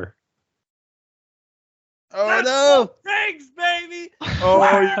over. Oh no! Thanks, baby.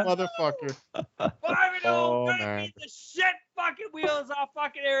 Oh, you motherfucker! 5-0, baby. Man. The shit fucking wheels off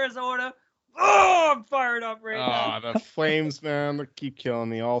fucking Arizona. Oh, I'm fired up right now. Oh, the Flames, man, they keep killing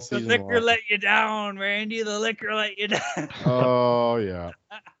me all The season liquor long. let you down, Randy. The liquor let you down. Oh yeah,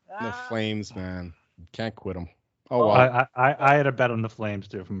 the Flames, man, can't quit them. Oh well. I had a bet on the Flames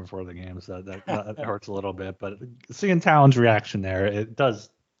too from before the game, so that hurts a little bit. But seeing Talon's reaction there, it does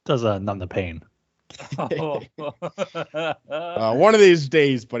numb the pain. One of these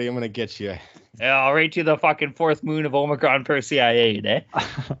days, buddy, I'm gonna get you. Yeah, I'll rate you the fucking fourth moon of Omicron Persei 8, eh?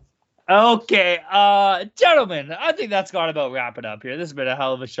 Okay, gentlemen, I think that's got about wrap it up here. This has been a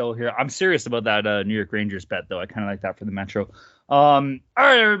hell of a show here. I'm serious about that New York Rangers bet, though. I kind of like that for the Metro. All right,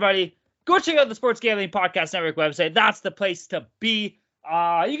 everybody, go check out the Sports Gambling Podcast Network website. That's the place to be.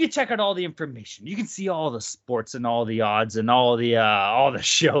 You can check out all the information. You can see all the sports and all the odds and all the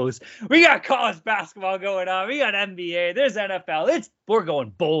shows. We got college basketball going on. We got NBA. There's NFL. We're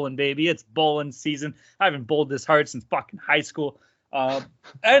going bowling, baby. It's bowling season. I haven't bowled this hard since fucking high school.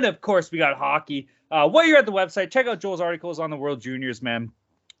 And of course, we got hockey. While you're at the website, check out Joel's articles on the World Juniors, man.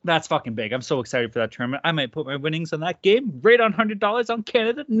 That's fucking big. I'm so excited for that tournament. I might put my winnings on that game right on $100 on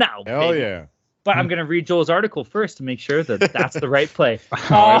Canada now. Hell baby. yeah. But I'm going to read Joel's article first to make sure that that's the right play.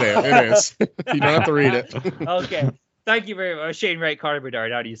 It is. You don't have to read it. Okay. Thank you very much. Shane Wright, Connor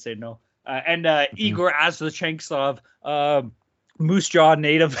Bedard. How do you say no? And Igor Asvachenksov, Moose Jaw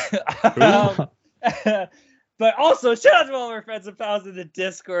native. But also, shout out to all of our friends and pals in the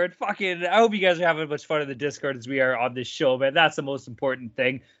Discord. Fucking, I hope you guys are having as much fun in the Discord as we are on this show, man. That's the most important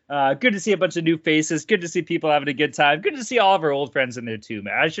thing. Good to see a bunch of new faces. Good to see people having a good time. Good to see all of our old friends in there, too,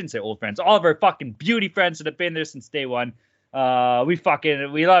 man. I shouldn't say old friends. All of our fucking beauty friends that have been there since day one. We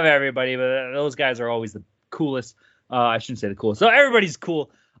love everybody, but those guys are always the coolest. I shouldn't say the coolest. So everybody's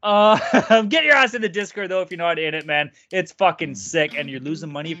cool. Get your ass in the Discord, though, if you're not in it, man. It's fucking sick, and you're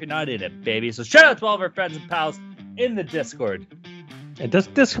losing money if you're not in it, baby. So shout out to all of our friends and pals in the Discord. This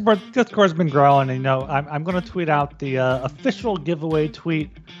Discord's been growing, and I'm going to tweet out the official giveaway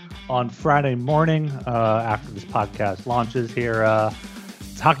tweet on Friday morning after this podcast launches here.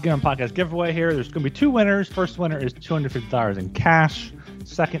 It's Hockey Gambling Podcast giveaway here. There's going to be two winners. First winner is $250 in cash.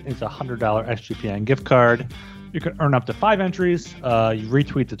 Second is a $100 SGPN gift card. You can earn up to 5 entries. You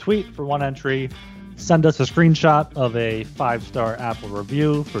retweet the tweet for 1 entry. Send us a screenshot of a 5-star Apple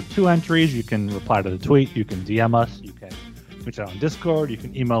review for 2 entries. You can reply to the tweet. You can DM us. You can reach out on Discord. You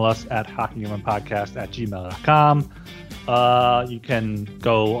can email us at hockeygamblingpodcast@gmail.com. You can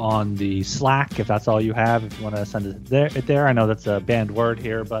go on the Slack if that's all you have. If you want to send it there. I know that's a banned word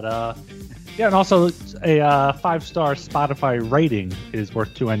here, but yeah. And also a 5-star Spotify rating is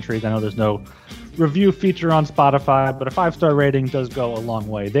worth 2 entries. I know there's no review feature on Spotify, but a 5-star rating does go a long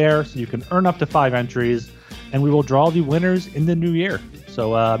way there. So you can earn up to 5 entries, and we will draw the winners in the new year.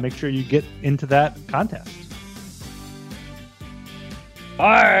 So make sure you get into that contest. All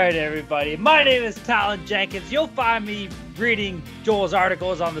right, everybody. My name is Talon Jenkins. You'll find me reading Joel's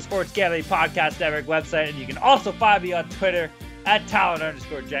articles on the Sports Gambling Podcast Network website, and you can also find me on Twitter at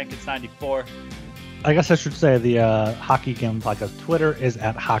Talon_Jenkins94. I guess I should say the Hockey Gambling Podcast Twitter is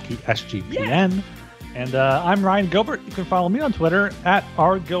at HockeySGPN. Yeah. And I'm Ryan Gilbert. You can follow me on Twitter at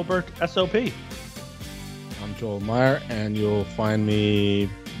RGilbertSOP. I'm Joel Meyer, and you'll find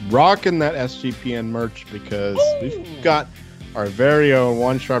me rocking that SGPN merch because we've got our very own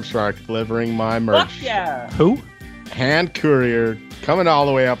One Sharp Shark delivering my merch. Fuck yeah. Who? Hand courier coming all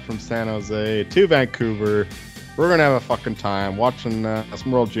the way up from San Jose to Vancouver. We're going to have a fucking time watching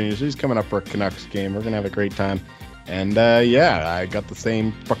some World Juniors. He's coming up for a Canucks game. We're going to have a great time. And yeah, I got the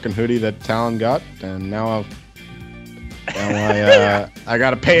same fucking hoodie that Talon got. And now I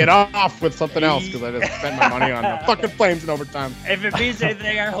got to pay it off with something else because I just spent my money on the fucking Flames in overtime. If it means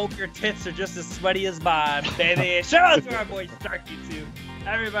anything, I hope your tits are just as sweaty as mine, baby. Shout out to our boy Starkey, too.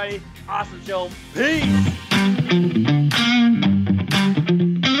 Everybody, awesome show. Peace.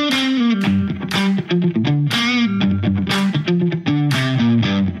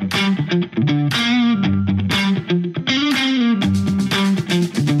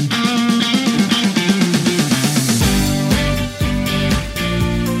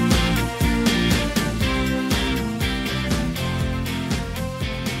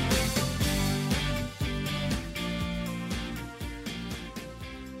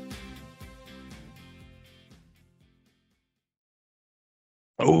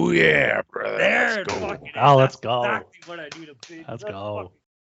 Oh yeah, brother. There, Let's go. fucking Oh, let's that's go. Exactly what I need to be. Let's go.